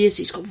 Oh, he is.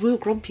 He's got a real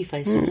grumpy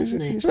face on,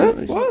 hasn't he?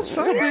 What?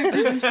 Sorry.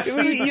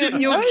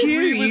 Your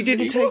cue. You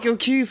didn't take your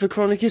cue for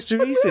chronic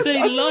hysteresis.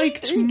 They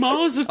liked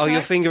Mars attacks. Oh,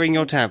 you're fingering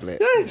your tablet.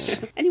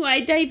 Yes.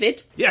 Anyway,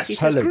 David. Yes. He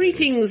says, Hello,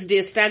 greetings,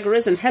 dear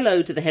staggerers, and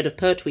hello to the head of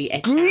Pertwee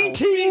et al.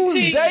 Greetings,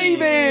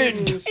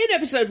 David. In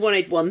episode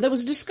 181, there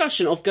was a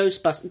discussion of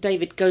Ghostbusters.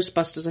 David,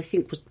 Ghostbusters, I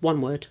think, was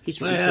one word.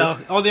 He's wrong. Well,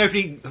 on the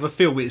opening of the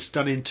film, it's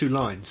done in 2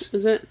 lines.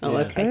 Is it? Oh,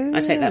 okay.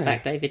 I take that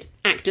back, David.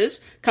 Actors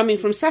coming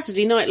from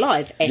Saturday Night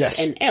Live, Yes.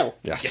 SNL,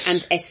 Yes.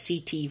 and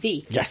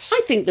SCTV. Yes.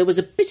 I think there was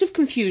a bit of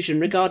confusion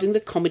regarding the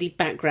comedy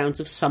backgrounds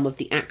of some of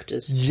the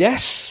actors.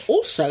 Yes.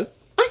 Also,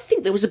 I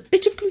think there was a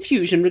bit of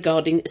confusion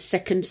regarding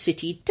Second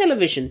City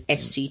Television,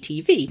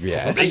 SCTV,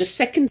 Yes. and the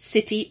Second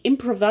City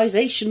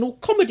Improvisational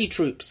Comedy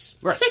Troupes.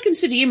 Right. Second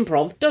City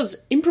Improv does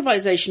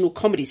improvisational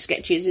comedy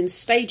sketches in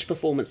stage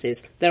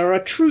performances. There are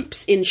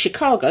troupes in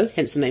Chicago,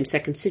 hence the name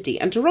Second City,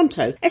 and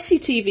Toronto.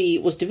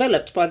 SCTV was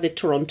developed by the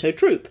Toronto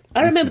troupe.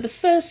 I remember the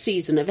first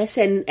season of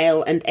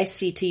SNL and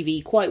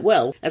SCTV quite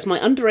well, as my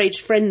underage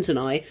friends and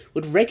I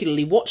would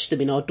regularly watch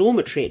them in our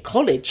dormitory at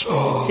college,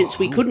 since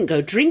we couldn't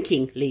go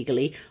drinking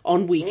legally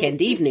on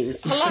weekend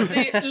evenings. I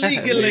like the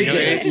legally.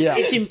 Yeah.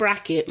 It's in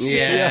brackets.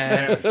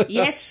 Yeah.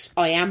 Yes,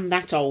 I am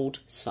that old.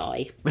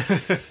 Sigh.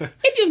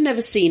 If you've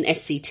never seen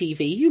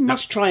SCTV, you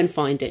must try and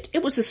find it.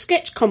 It was a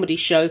sketch comedy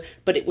show,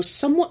 but it was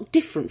somewhat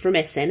different from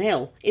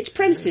SNL. Its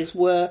premises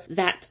were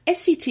that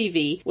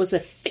SCTV was a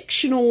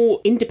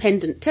fictional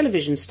independent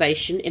television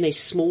station in a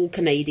small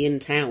Canadian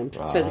town.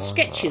 So the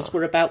sketches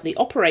were about the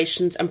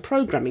operations and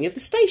programming of the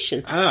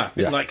station. Ah,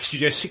 Yes. like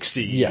Studio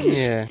 60. Yes.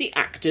 Yeah. The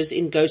actors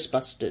in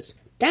Ghostbusters.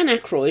 Dan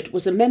Aykroyd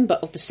was a member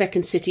of the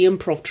Second City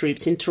Improv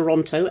troupes in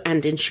Toronto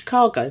and in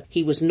Chicago.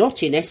 He was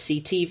not in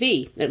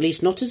SCTV, at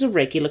least not as a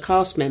regular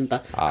cast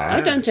member.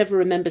 I don't ever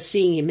remember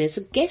seeing him as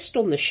a guest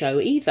on the show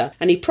either,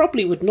 and he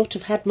probably would not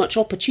have had much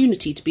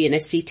opportunity to be in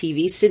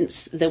SCTV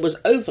since there was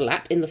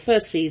overlap in the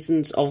first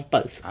seasons of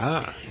both.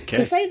 Ah, okay.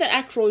 To say that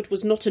Aykroyd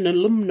was not an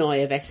alumni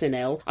of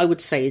SNL, I would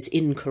say is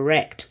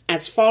incorrect.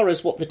 As far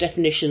as what the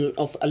definition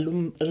of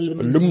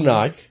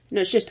Alumni.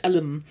 no, it's just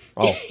alum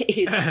Oh.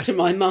 is to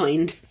my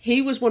mind. He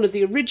was was one of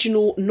the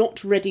original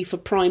not ready for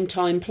prime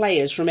time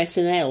players from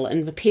SNL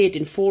and appeared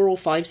in 4 or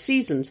 5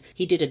 seasons.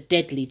 He did a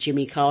deadly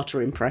Jimmy Carter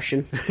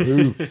impression.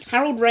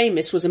 Harold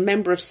Ramis was a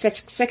member of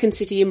Second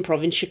City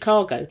Improv in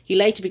Chicago. He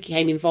later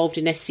became involved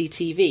in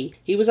SCTV.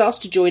 He was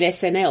asked to join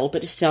SNL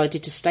but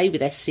decided to stay with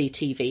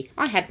SCTV.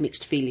 I had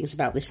mixed feelings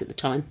about this at the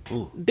time.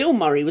 Ooh. Bill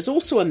Murray was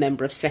also a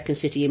member of Second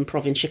City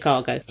Improv in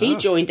Chicago. He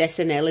joined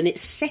SNL in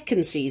its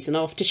 2nd season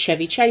after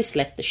Chevy Chase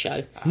left the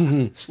show.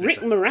 Rick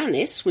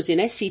Moranis was in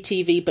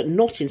SCTV but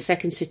not in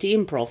Second City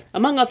Improv.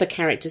 Among other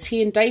characters,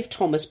 he and Dave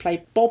Thomas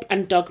played Bob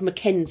and Doug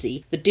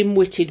Mackenzie, the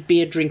dim-witted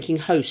beer-drinking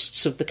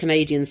hosts of the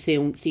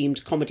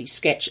Canadian-themed comedy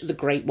sketch The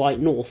Great White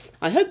North.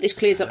 I hope this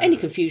clears up any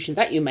confusion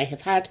that you may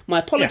have had. My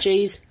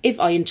apologies if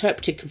I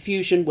interpreted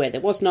confusion where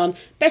there was none.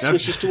 Best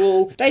wishes to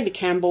all. David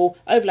Campbell,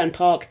 Overland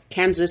Park,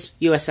 Kansas,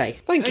 USA.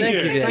 Thank you.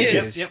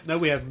 Yep. No,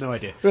 we have no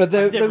idea. I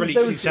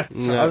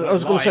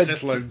was going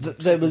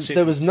to say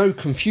there was no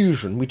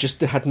confusion. We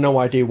just had no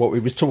idea what we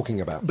was talking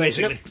about.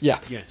 Basically. Yeah.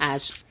 Yes.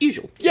 As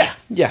usual. Yeah.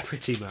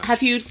 Pretty much.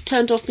 Have you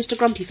turned off Mr.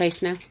 Grumpy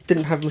Face now?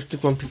 Didn't have Mr.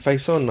 Grumpy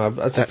Face on.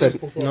 As I said,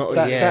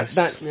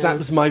 that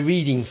was my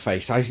reading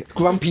face.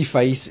 Grumpy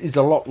Face is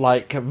a lot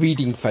like a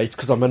reading face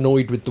because I'm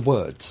annoyed with the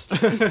words.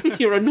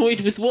 You're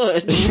annoyed with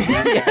words?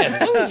 Yes.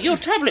 Oh, your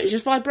tablet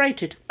just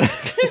vibrated.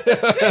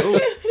 Going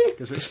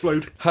to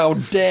explode. How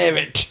dare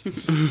it!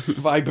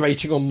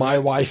 Vibrating on my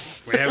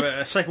wife. We have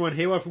a second one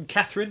here, one from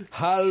Catherine.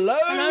 Hello,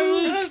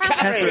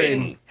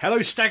 Catherine. Hello,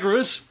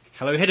 Staggerers.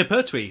 Hello, Head of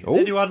Pertwee. Oh.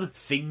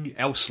 Anything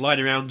else lying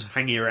around,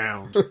 hanging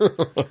around?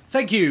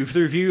 Thank you for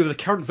the review of the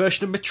current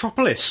version of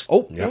Metropolis.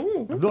 Oh, yeah.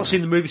 I've not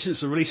seen the movie since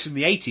the release in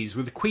the 80s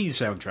with the Queen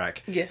soundtrack.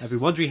 Yes. I've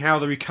been wondering how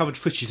the recovered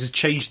footage has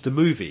changed the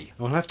movie.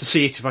 I'll have to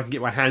see it if I can get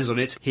my hands on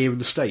it here in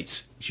the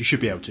States. Which you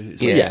should be able to.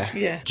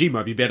 Yeah. G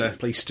might be better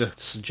placed to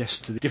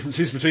suggest the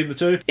differences between the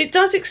two. It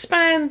does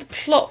expand the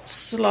plot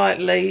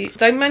slightly.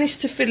 They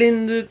managed to fill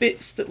in the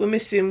bits that were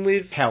missing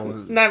with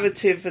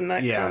narrative and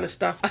that kind of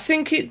stuff. I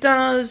think it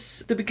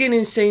does the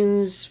beginning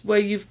scenes where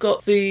you've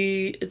got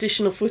the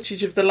additional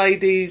footage of the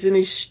ladies and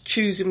he's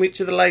choosing which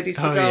of the ladies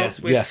to dance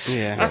with. Yes.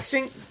 I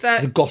think that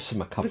the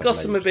Gossamer couple. The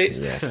Gossamer bits.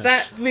 Yes.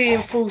 That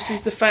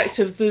reinforces the fact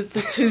of the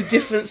two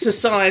different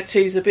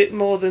societies a bit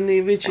more than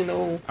the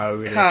original cut.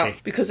 Okay.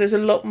 Because there's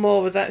a lot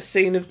more of that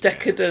scene of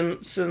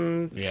decadence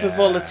and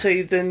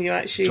frivolity than you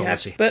actually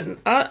have. But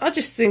I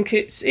just think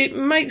it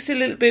makes it a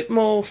little bit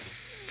more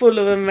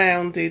fuller and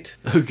rounded.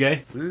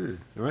 Okay.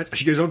 Alright.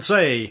 She goes on to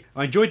say,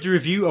 I enjoyed the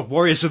review of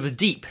Warriors of the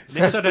Deep. An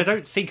episode I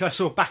don't think I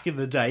saw back in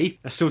the day.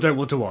 I still don't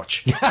want to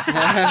watch.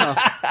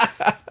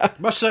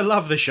 Much as I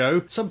love the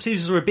show, some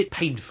seasons are a bit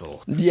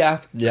painful. Yeah.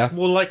 It's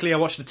more likely I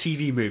watched a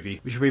TV movie,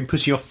 which I've been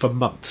putting off for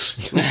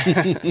months.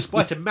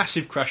 Despite a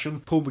massive crush on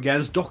Paul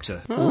McGann's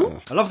Doctor.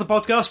 I love the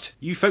podcast.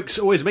 You folks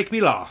always make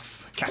me laugh.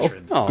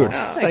 Catherine. Good.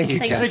 Thank you,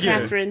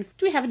 Catherine.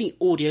 Do we have any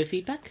audio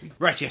feedback?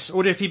 Right, yes.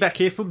 Audio feedback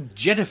here from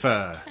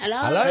Jennifer.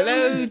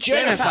 Hello,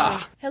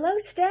 Jennifer. Hello,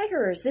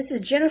 Staggerers. This is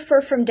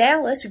Jennifer from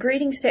Dallas.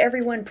 Greetings to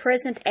everyone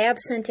present,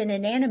 absent, and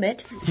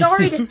inanimate.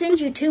 Sorry to send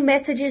you 2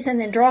 messages and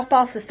then drop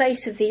off the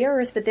face of the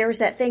earth, but there was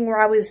that thing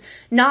where I was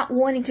not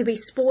wanting to be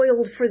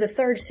spoiled for the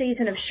 3rd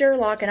season of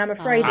Sherlock, and I'm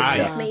afraid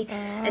it took me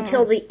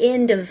until the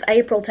end of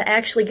April to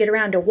actually get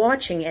around to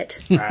watching it.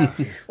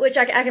 Which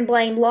I can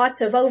blame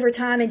lots of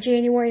overtime in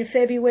January and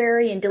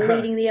February and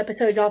deleting the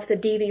episodes off the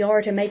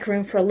DVR to make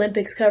room for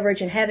Olympics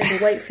coverage and having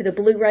to wait for the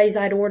Blu-rays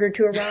I'd ordered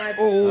to arrive.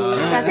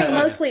 I think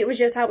mostly it was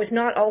just I was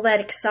not all that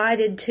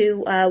excited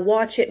to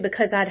watch it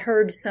because I'd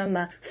heard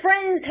some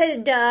friends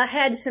had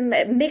had some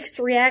mixed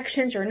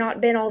reactions or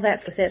not been all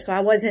that with it, so I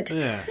wasn't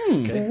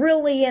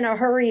really in a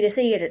hurry to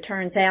see it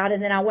turns out,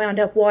 and then I wound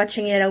up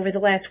watching it over the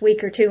last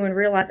week or 2 and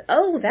realized,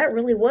 that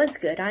really was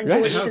good. I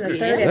enjoyed it in the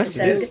 3rd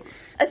episode.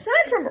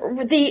 Aside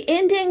from the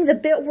ending, the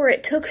bit where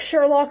it took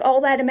Sherlock all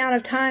that amount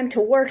of time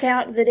to work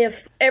out that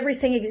if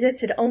everything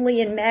existed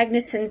only in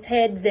Magnuson's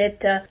head,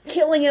 that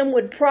killing him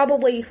would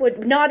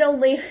not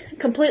only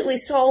completely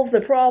solve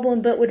the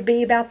problem, but would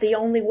be about the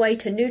only way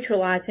to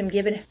neutralize him,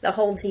 given the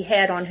holds he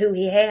had on who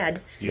he had.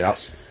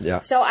 Yes.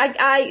 Yeah. So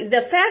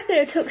the fact that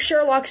it took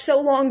Sherlock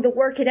so long to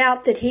work it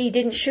out that he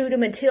didn't shoot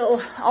him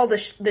until all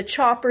the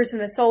choppers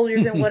and the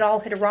soldiers and what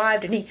all had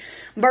arrived, and he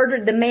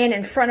murdered the man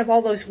in front of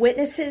all those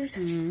witnesses.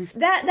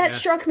 That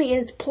struck me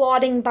as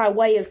plotting by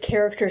way of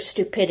character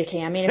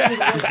stupidity. I mean, if he'd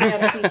worked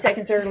out a few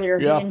seconds earlier,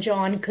 he and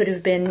John could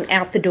have been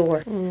out the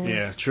door.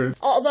 Yeah, true.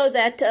 Although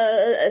that,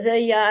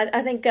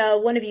 I think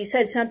one of you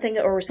said something,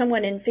 or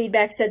someone in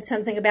feedback said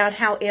something about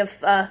how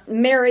if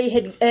Mary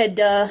had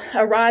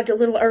arrived a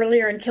little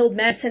earlier and killed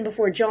Madison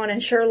before John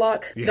and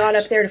Sherlock got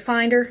up there to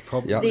find her,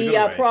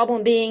 the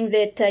problem being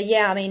that,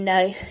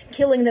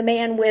 killing the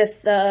man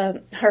with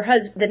her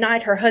husband, the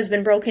night her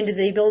husband broke into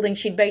the building,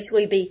 she'd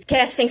basically be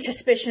casting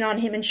suspicion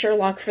on him and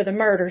Sherlock for the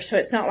murder, so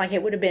it's not like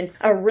it would have been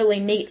a really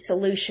neat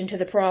solution solution to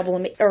the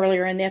problem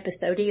earlier in the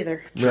episode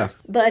either. Yeah.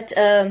 But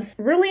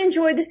really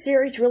enjoyed the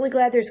series. Really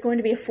glad there's going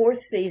to be a 4th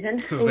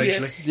season.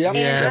 Eventually. Yeah.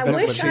 And I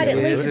wish I'd at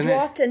least isn't it?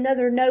 dropped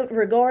another note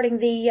regarding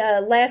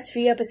the last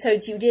few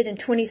episodes you did in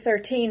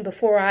 2013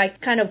 before I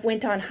kind of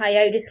went on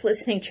hiatus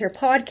listening to your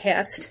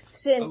podcast.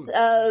 Since,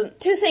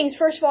 2 things.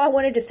 First of all, I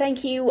wanted to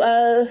thank you,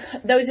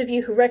 those of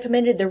you who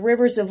recommended the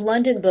Rivers of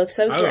London books.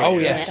 Those were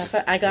excellent. yes.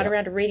 I got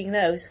around to reading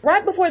those.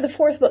 Right before the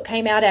 4th book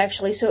came out,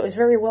 actually, so it was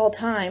very well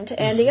timed.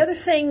 And the other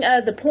thing,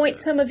 the point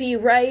some of you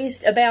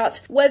raised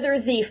about whether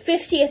the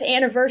 50th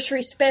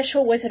anniversary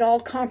special was at all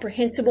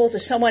comprehensible to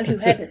someone who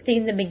hadn't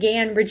seen the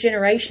McGann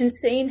regeneration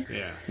scene.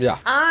 Yeah.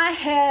 I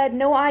had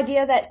no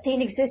idea that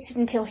scene existed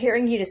until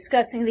hearing you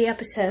discussing the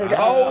episode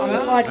on the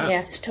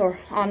podcast or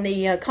on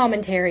the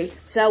commentary.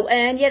 So,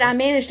 and yet I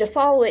managed to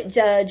follow it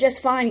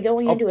just fine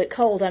going into it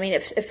cold. I mean,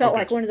 it felt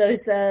like one of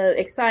those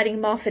exciting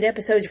Moffat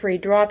episodes where he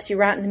drops you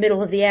right in the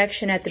middle of the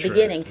action at the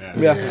beginning.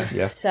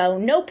 Yeah. So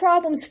no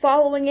problems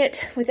following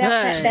it without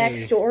that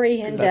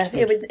backstory, and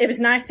it was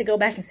nice to go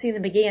back and see the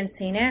McGann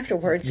scene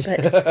afterwards.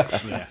 But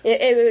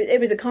it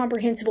was a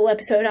comprehensible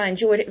episode. I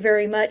enjoyed it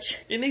very much.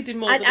 You needed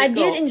more. I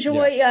did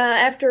enjoy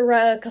after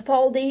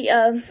Capaldi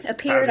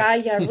appeared.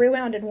 I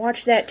rewound and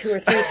watched that 2 or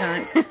 3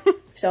 times.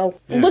 So,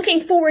 looking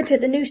forward to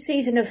the new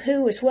season of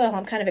Who as well.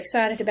 I'm kind of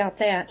excited about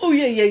that. Oh,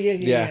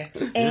 yeah.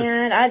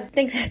 And I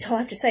think that's all I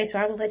have to say, so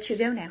I will let you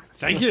go now.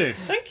 Thank you.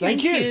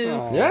 Thank you.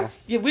 Yeah.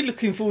 Yeah, we're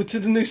looking forward to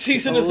the new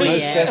season of Oh, Who.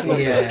 Most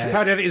definitely.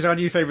 Paddy, I think, is our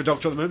new favourite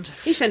Doctor at the moment.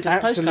 He sent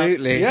us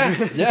Absolutely.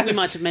 postcards. Yeah. We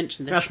might have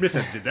mentioned Now this. Smith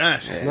did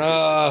that.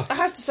 I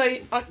have to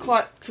say, I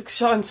quite took a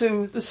shine to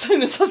him as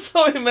soon as I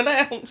saw him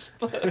announced.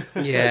 But,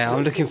 Yeah,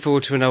 I'm looking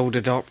forward to an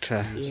older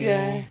Doctor.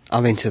 yeah.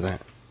 I'm into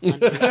that.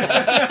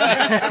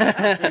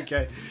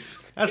 Okay.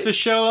 As for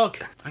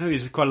Sherlock, I know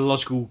he's quite a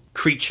logical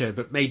creature,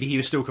 but maybe he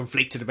was still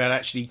conflicted about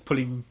actually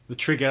pulling the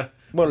trigger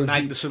Well, on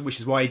Magnuson, which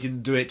is why he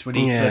didn't do it when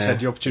he Yeah. first had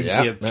the opportunity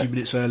Yeah. a few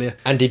minutes earlier.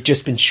 And he'd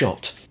just been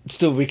shot.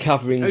 Still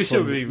recovering Oh, he's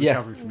still from... really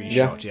recovering from his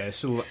shot, yeah.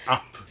 Still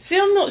up See,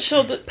 I'm not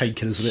sure that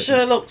painkillers a bit.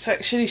 Sherlock's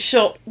actually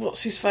shot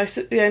what's-his-face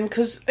at the end,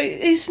 because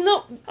it's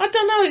not... I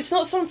don't know, it's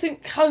not something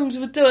Holmes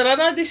would do. And I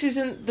know this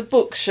isn't the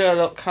book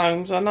Sherlock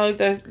Holmes. I know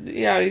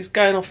he's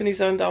going off in his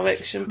own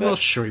direction, I'm but not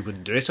sure he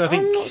wouldn't do it. I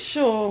think I'm not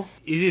sure.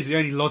 it is the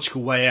only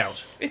logical way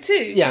out. It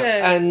is,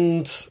 Yeah,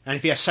 and And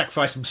if he has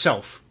sacrificed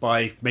himself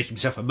by making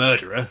himself a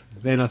murderer,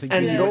 then I think...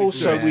 he would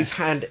also do it. we've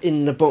had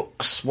in the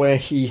books where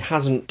he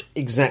hasn't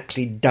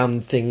exactly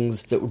done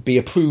things that would be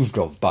approved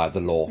of by the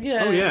law.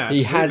 Yeah. Oh, yeah,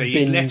 He has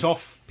absolutely. been- let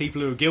off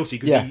people who are guilty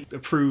because Yeah. he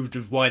approved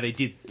of why they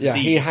did the Yeah,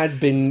 deed. he has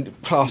been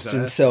cast Is that-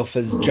 himself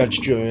as judge,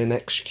 jury and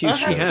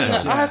executioner.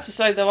 I have to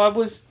say, though, I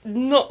was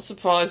not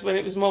surprised when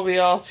it was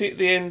Moriarty at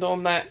the end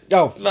on that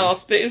Oh.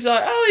 last bit. It was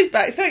like, oh, he's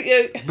back, thank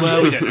you.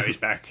 Well, we don't know he's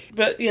back.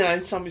 But, you know, in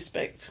some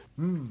respect.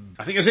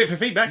 I think that's it for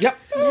feedback. Yep.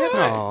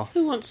 Oh,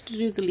 Who wants to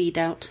do the lead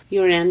out?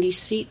 You're in Andy's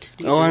seat.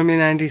 I'm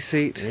in Andy's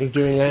seat. You're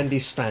doing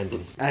Andy's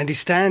standing. Andy's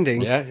standing.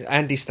 Yeah,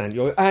 Andy's standing.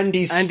 You're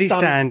Andy's Andy's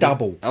stunt standing.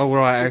 double. Oh,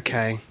 right,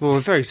 okay. Well, a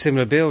very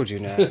similar build, you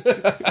know.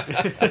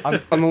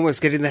 I'm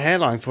almost getting the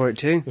hairline for it,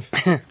 too.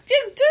 Do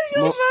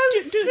your own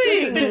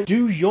thing.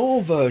 Do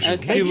your version.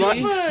 Okay.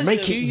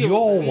 Make it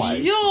your way.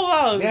 Your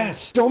own.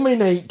 Yes.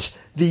 Dominate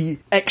the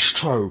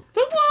extro.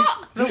 The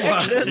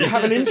what? You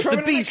have an intro. The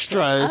and an extra.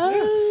 bistro.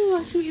 Oh,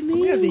 I see what you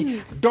mean.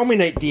 Yeah,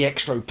 dominate the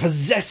extra.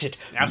 Possess it.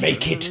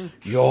 Make it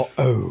your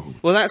own.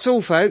 Well, that's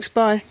all, folks.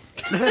 Bye.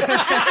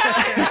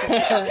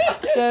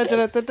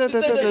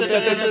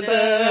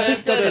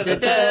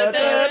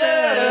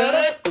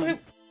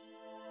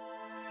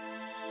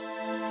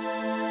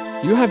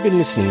 You have been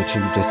listening to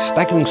the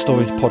Staggering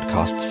Stories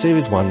podcast,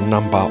 Series 1,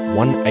 number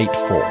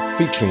 184,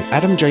 featuring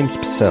Adam James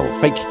Purcell,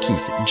 Fake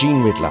Keith,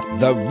 Gene Riddler,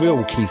 The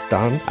Real Keith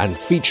Dunn, and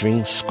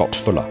featuring Scott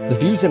Fuller. The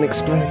views and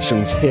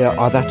expressions here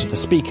are that of the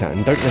speaker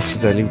and don't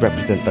necessarily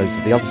represent those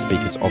of the other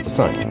speakers of the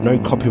site. No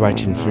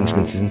copyright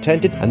infringement is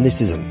intended, and this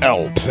is an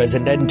El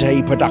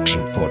Presidente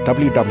production for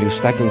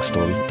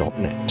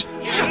www.staggeringstories.net.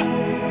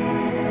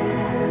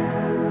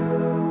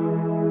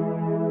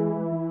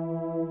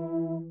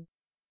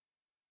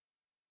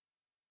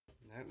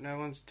 No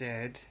one's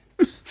dead.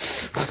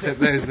 Except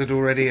those that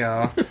already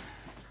are.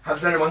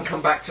 Has anyone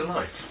come back to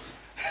life?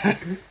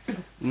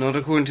 Not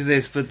according to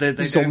this, but they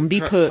Zombie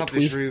don't Pertwee.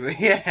 publish rumour.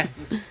 Yeah.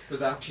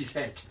 Without his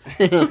head.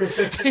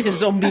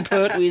 Zombie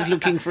Pertwee is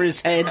looking for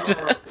his head.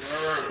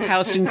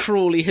 House in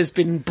Crawley has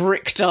been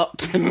bricked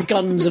up and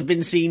guns have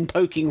been seen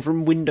poking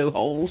from window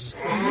holes.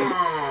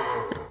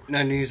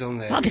 No news on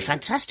there. That'd be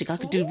fantastic. I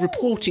could do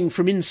reporting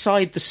from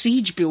inside the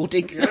siege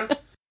building.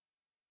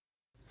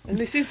 And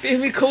this is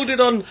being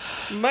recorded on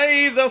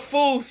May the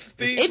 4th.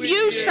 If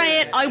you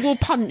say it, I will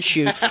punch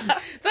you.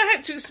 They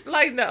had to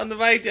explain that on the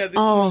radio this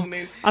Oh,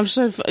 morning. I'm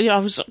so...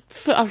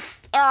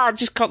 I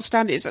just can't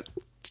stand it.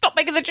 Stop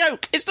making the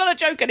joke. It's not a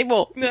joke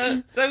anymore.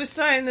 No, they were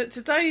saying that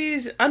today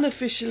is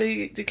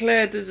unofficially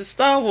declared as a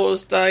Star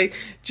Wars Day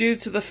due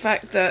to the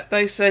fact that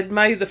they said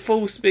May the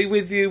 4th be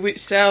with you, which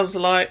sounds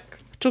like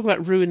Talk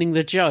about ruining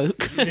the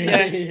joke.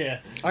 Yeah.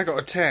 I got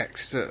a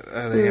text at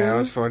early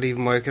hours before I'd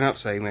even woken up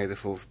saying May the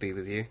 4th be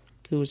with you.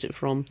 Who was it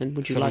from? And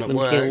would you Someone like at them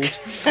work.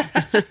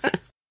 killed?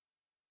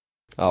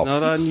 Oh.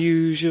 Not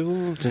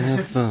unusual to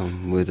have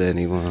fun with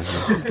anyone.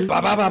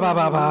 Ba ba ba ba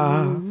ba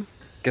ba.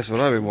 Guess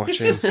what I've been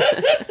watching?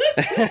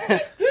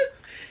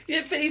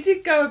 Yeah, but he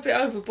did go a bit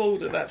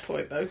overboard at that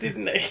point, though,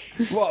 didn't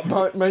he?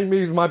 What made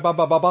me with my ba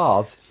ba ba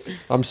bars?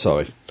 I'm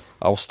sorry.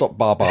 I'll stop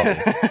ba ba.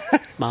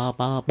 Ba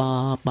ba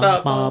ba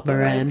ba ba ba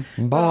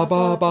Ba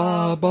ba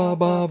ba ba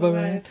ba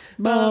ba.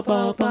 ba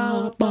ba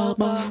ba ba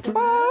ba.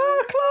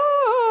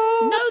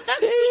 No,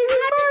 that's the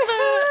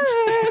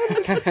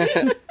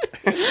advert.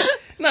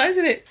 No,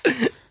 isn't it?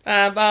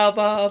 Ba ba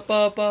ba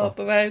ba ba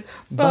ba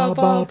Ba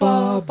ba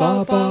ba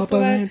ba ba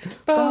ba.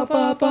 Ba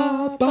ba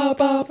ba ba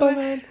ba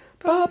ba.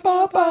 Ba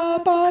ba ba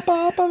ba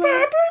ba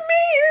ba.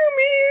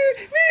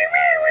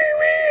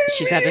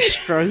 She's had a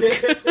stroke.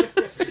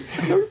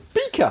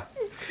 Beaker.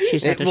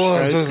 She's had It a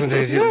was, stroke. wasn't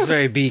it? It was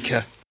very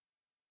Beaker.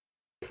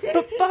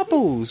 But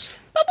Bubbles!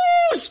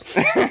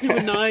 You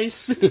were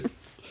nice.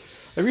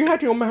 Have you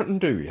had your Mountain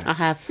Dew yet? I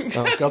have. Oh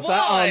God, why.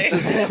 that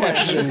answers the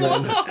question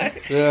then.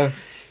 Yeah.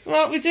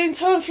 Right, we're doing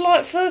Time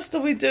Flight first,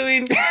 or we're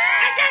doing...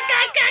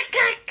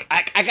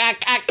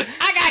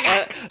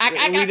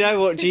 We know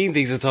what Gene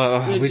thinks of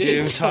time. We're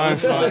doing Time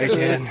Flight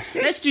again.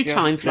 Let's do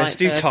Time Flight Let's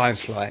do first. Time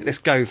Flight. Let's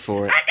go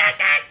for it.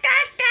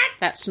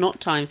 That's not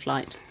Time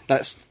Flight.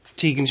 That's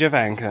Tegan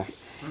Javanka.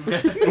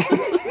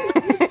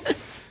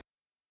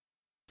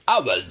 I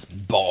was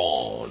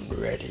born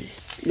ready.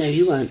 No,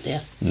 you weren't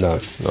there. No,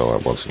 I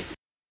wasn't.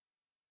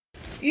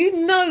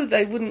 You know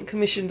they wouldn't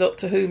commission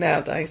Doctor Who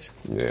nowadays.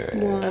 Yeah.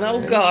 An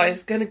old guy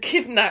is going to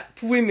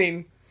kidnap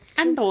women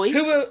And boys.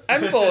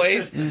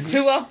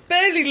 who are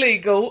barely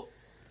legal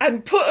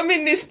and put them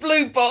in this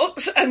blue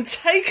box and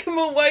take them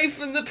away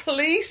from the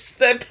police,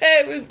 their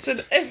parents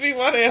and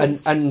everyone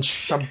else. And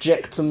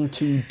subject them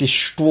to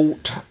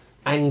distraught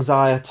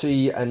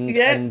anxiety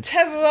and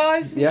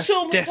terrorise them, Yeah.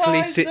 traumatise Deathly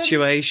them.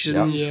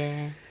 situations.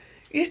 Yeah.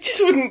 You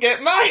just wouldn't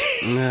get made.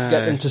 No.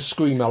 get them to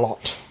scream a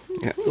lot.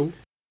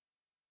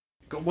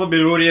 Got 1 bit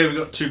of audio, we've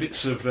got 2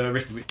 bits of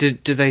written.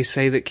 Did they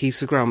say that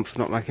Keith's a grump for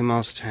not liking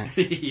Mars Attack?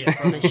 Yeah.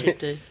 They should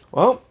do.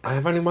 Well, I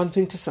have only one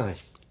thing to say.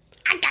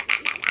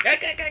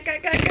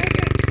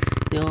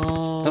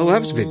 Oh, that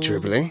was a bit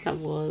dribbly. That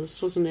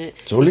was, wasn't it?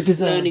 It's all it Just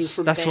learning deserves.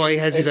 from That's Ben. why he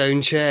has his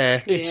own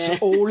chair. It's Yeah.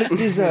 all it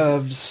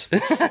deserves.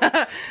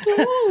 A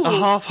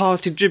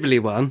half-hearted dribbly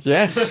one.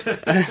 Yes.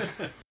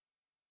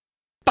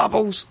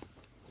 Bubbles!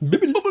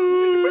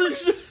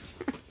 Bubbles.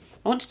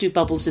 I want to do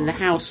bubbles in the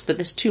house, but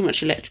there's too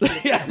much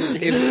electricity.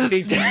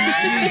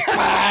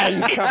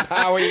 Bang,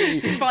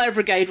 kapowie. Fire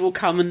brigade will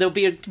come and there'll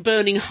be a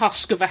burning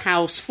husk of a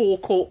house, 4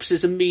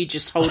 corpses, and me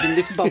just holding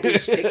this bubble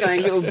stick,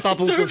 going, Little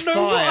bubbles of Don't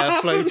know what fire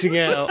happened. floating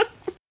out.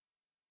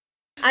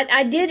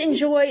 I did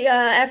enjoy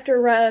after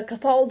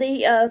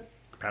Capaldi.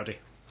 Howdy.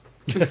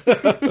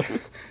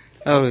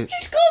 Oh,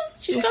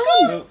 She's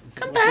gone.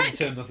 Come back.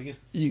 Turned nothing in.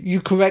 You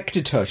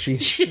corrected her.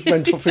 She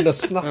went off in a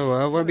snuff. oh well,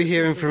 I won't be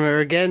hearing from her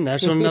again now.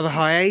 She's on another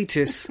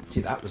hiatus.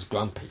 See, that was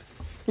grumpy.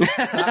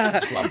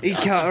 That was grumpy. He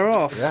cut her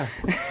off. Yeah.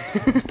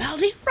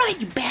 Baldy, right,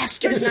 you It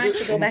bastard. was nice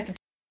to go back and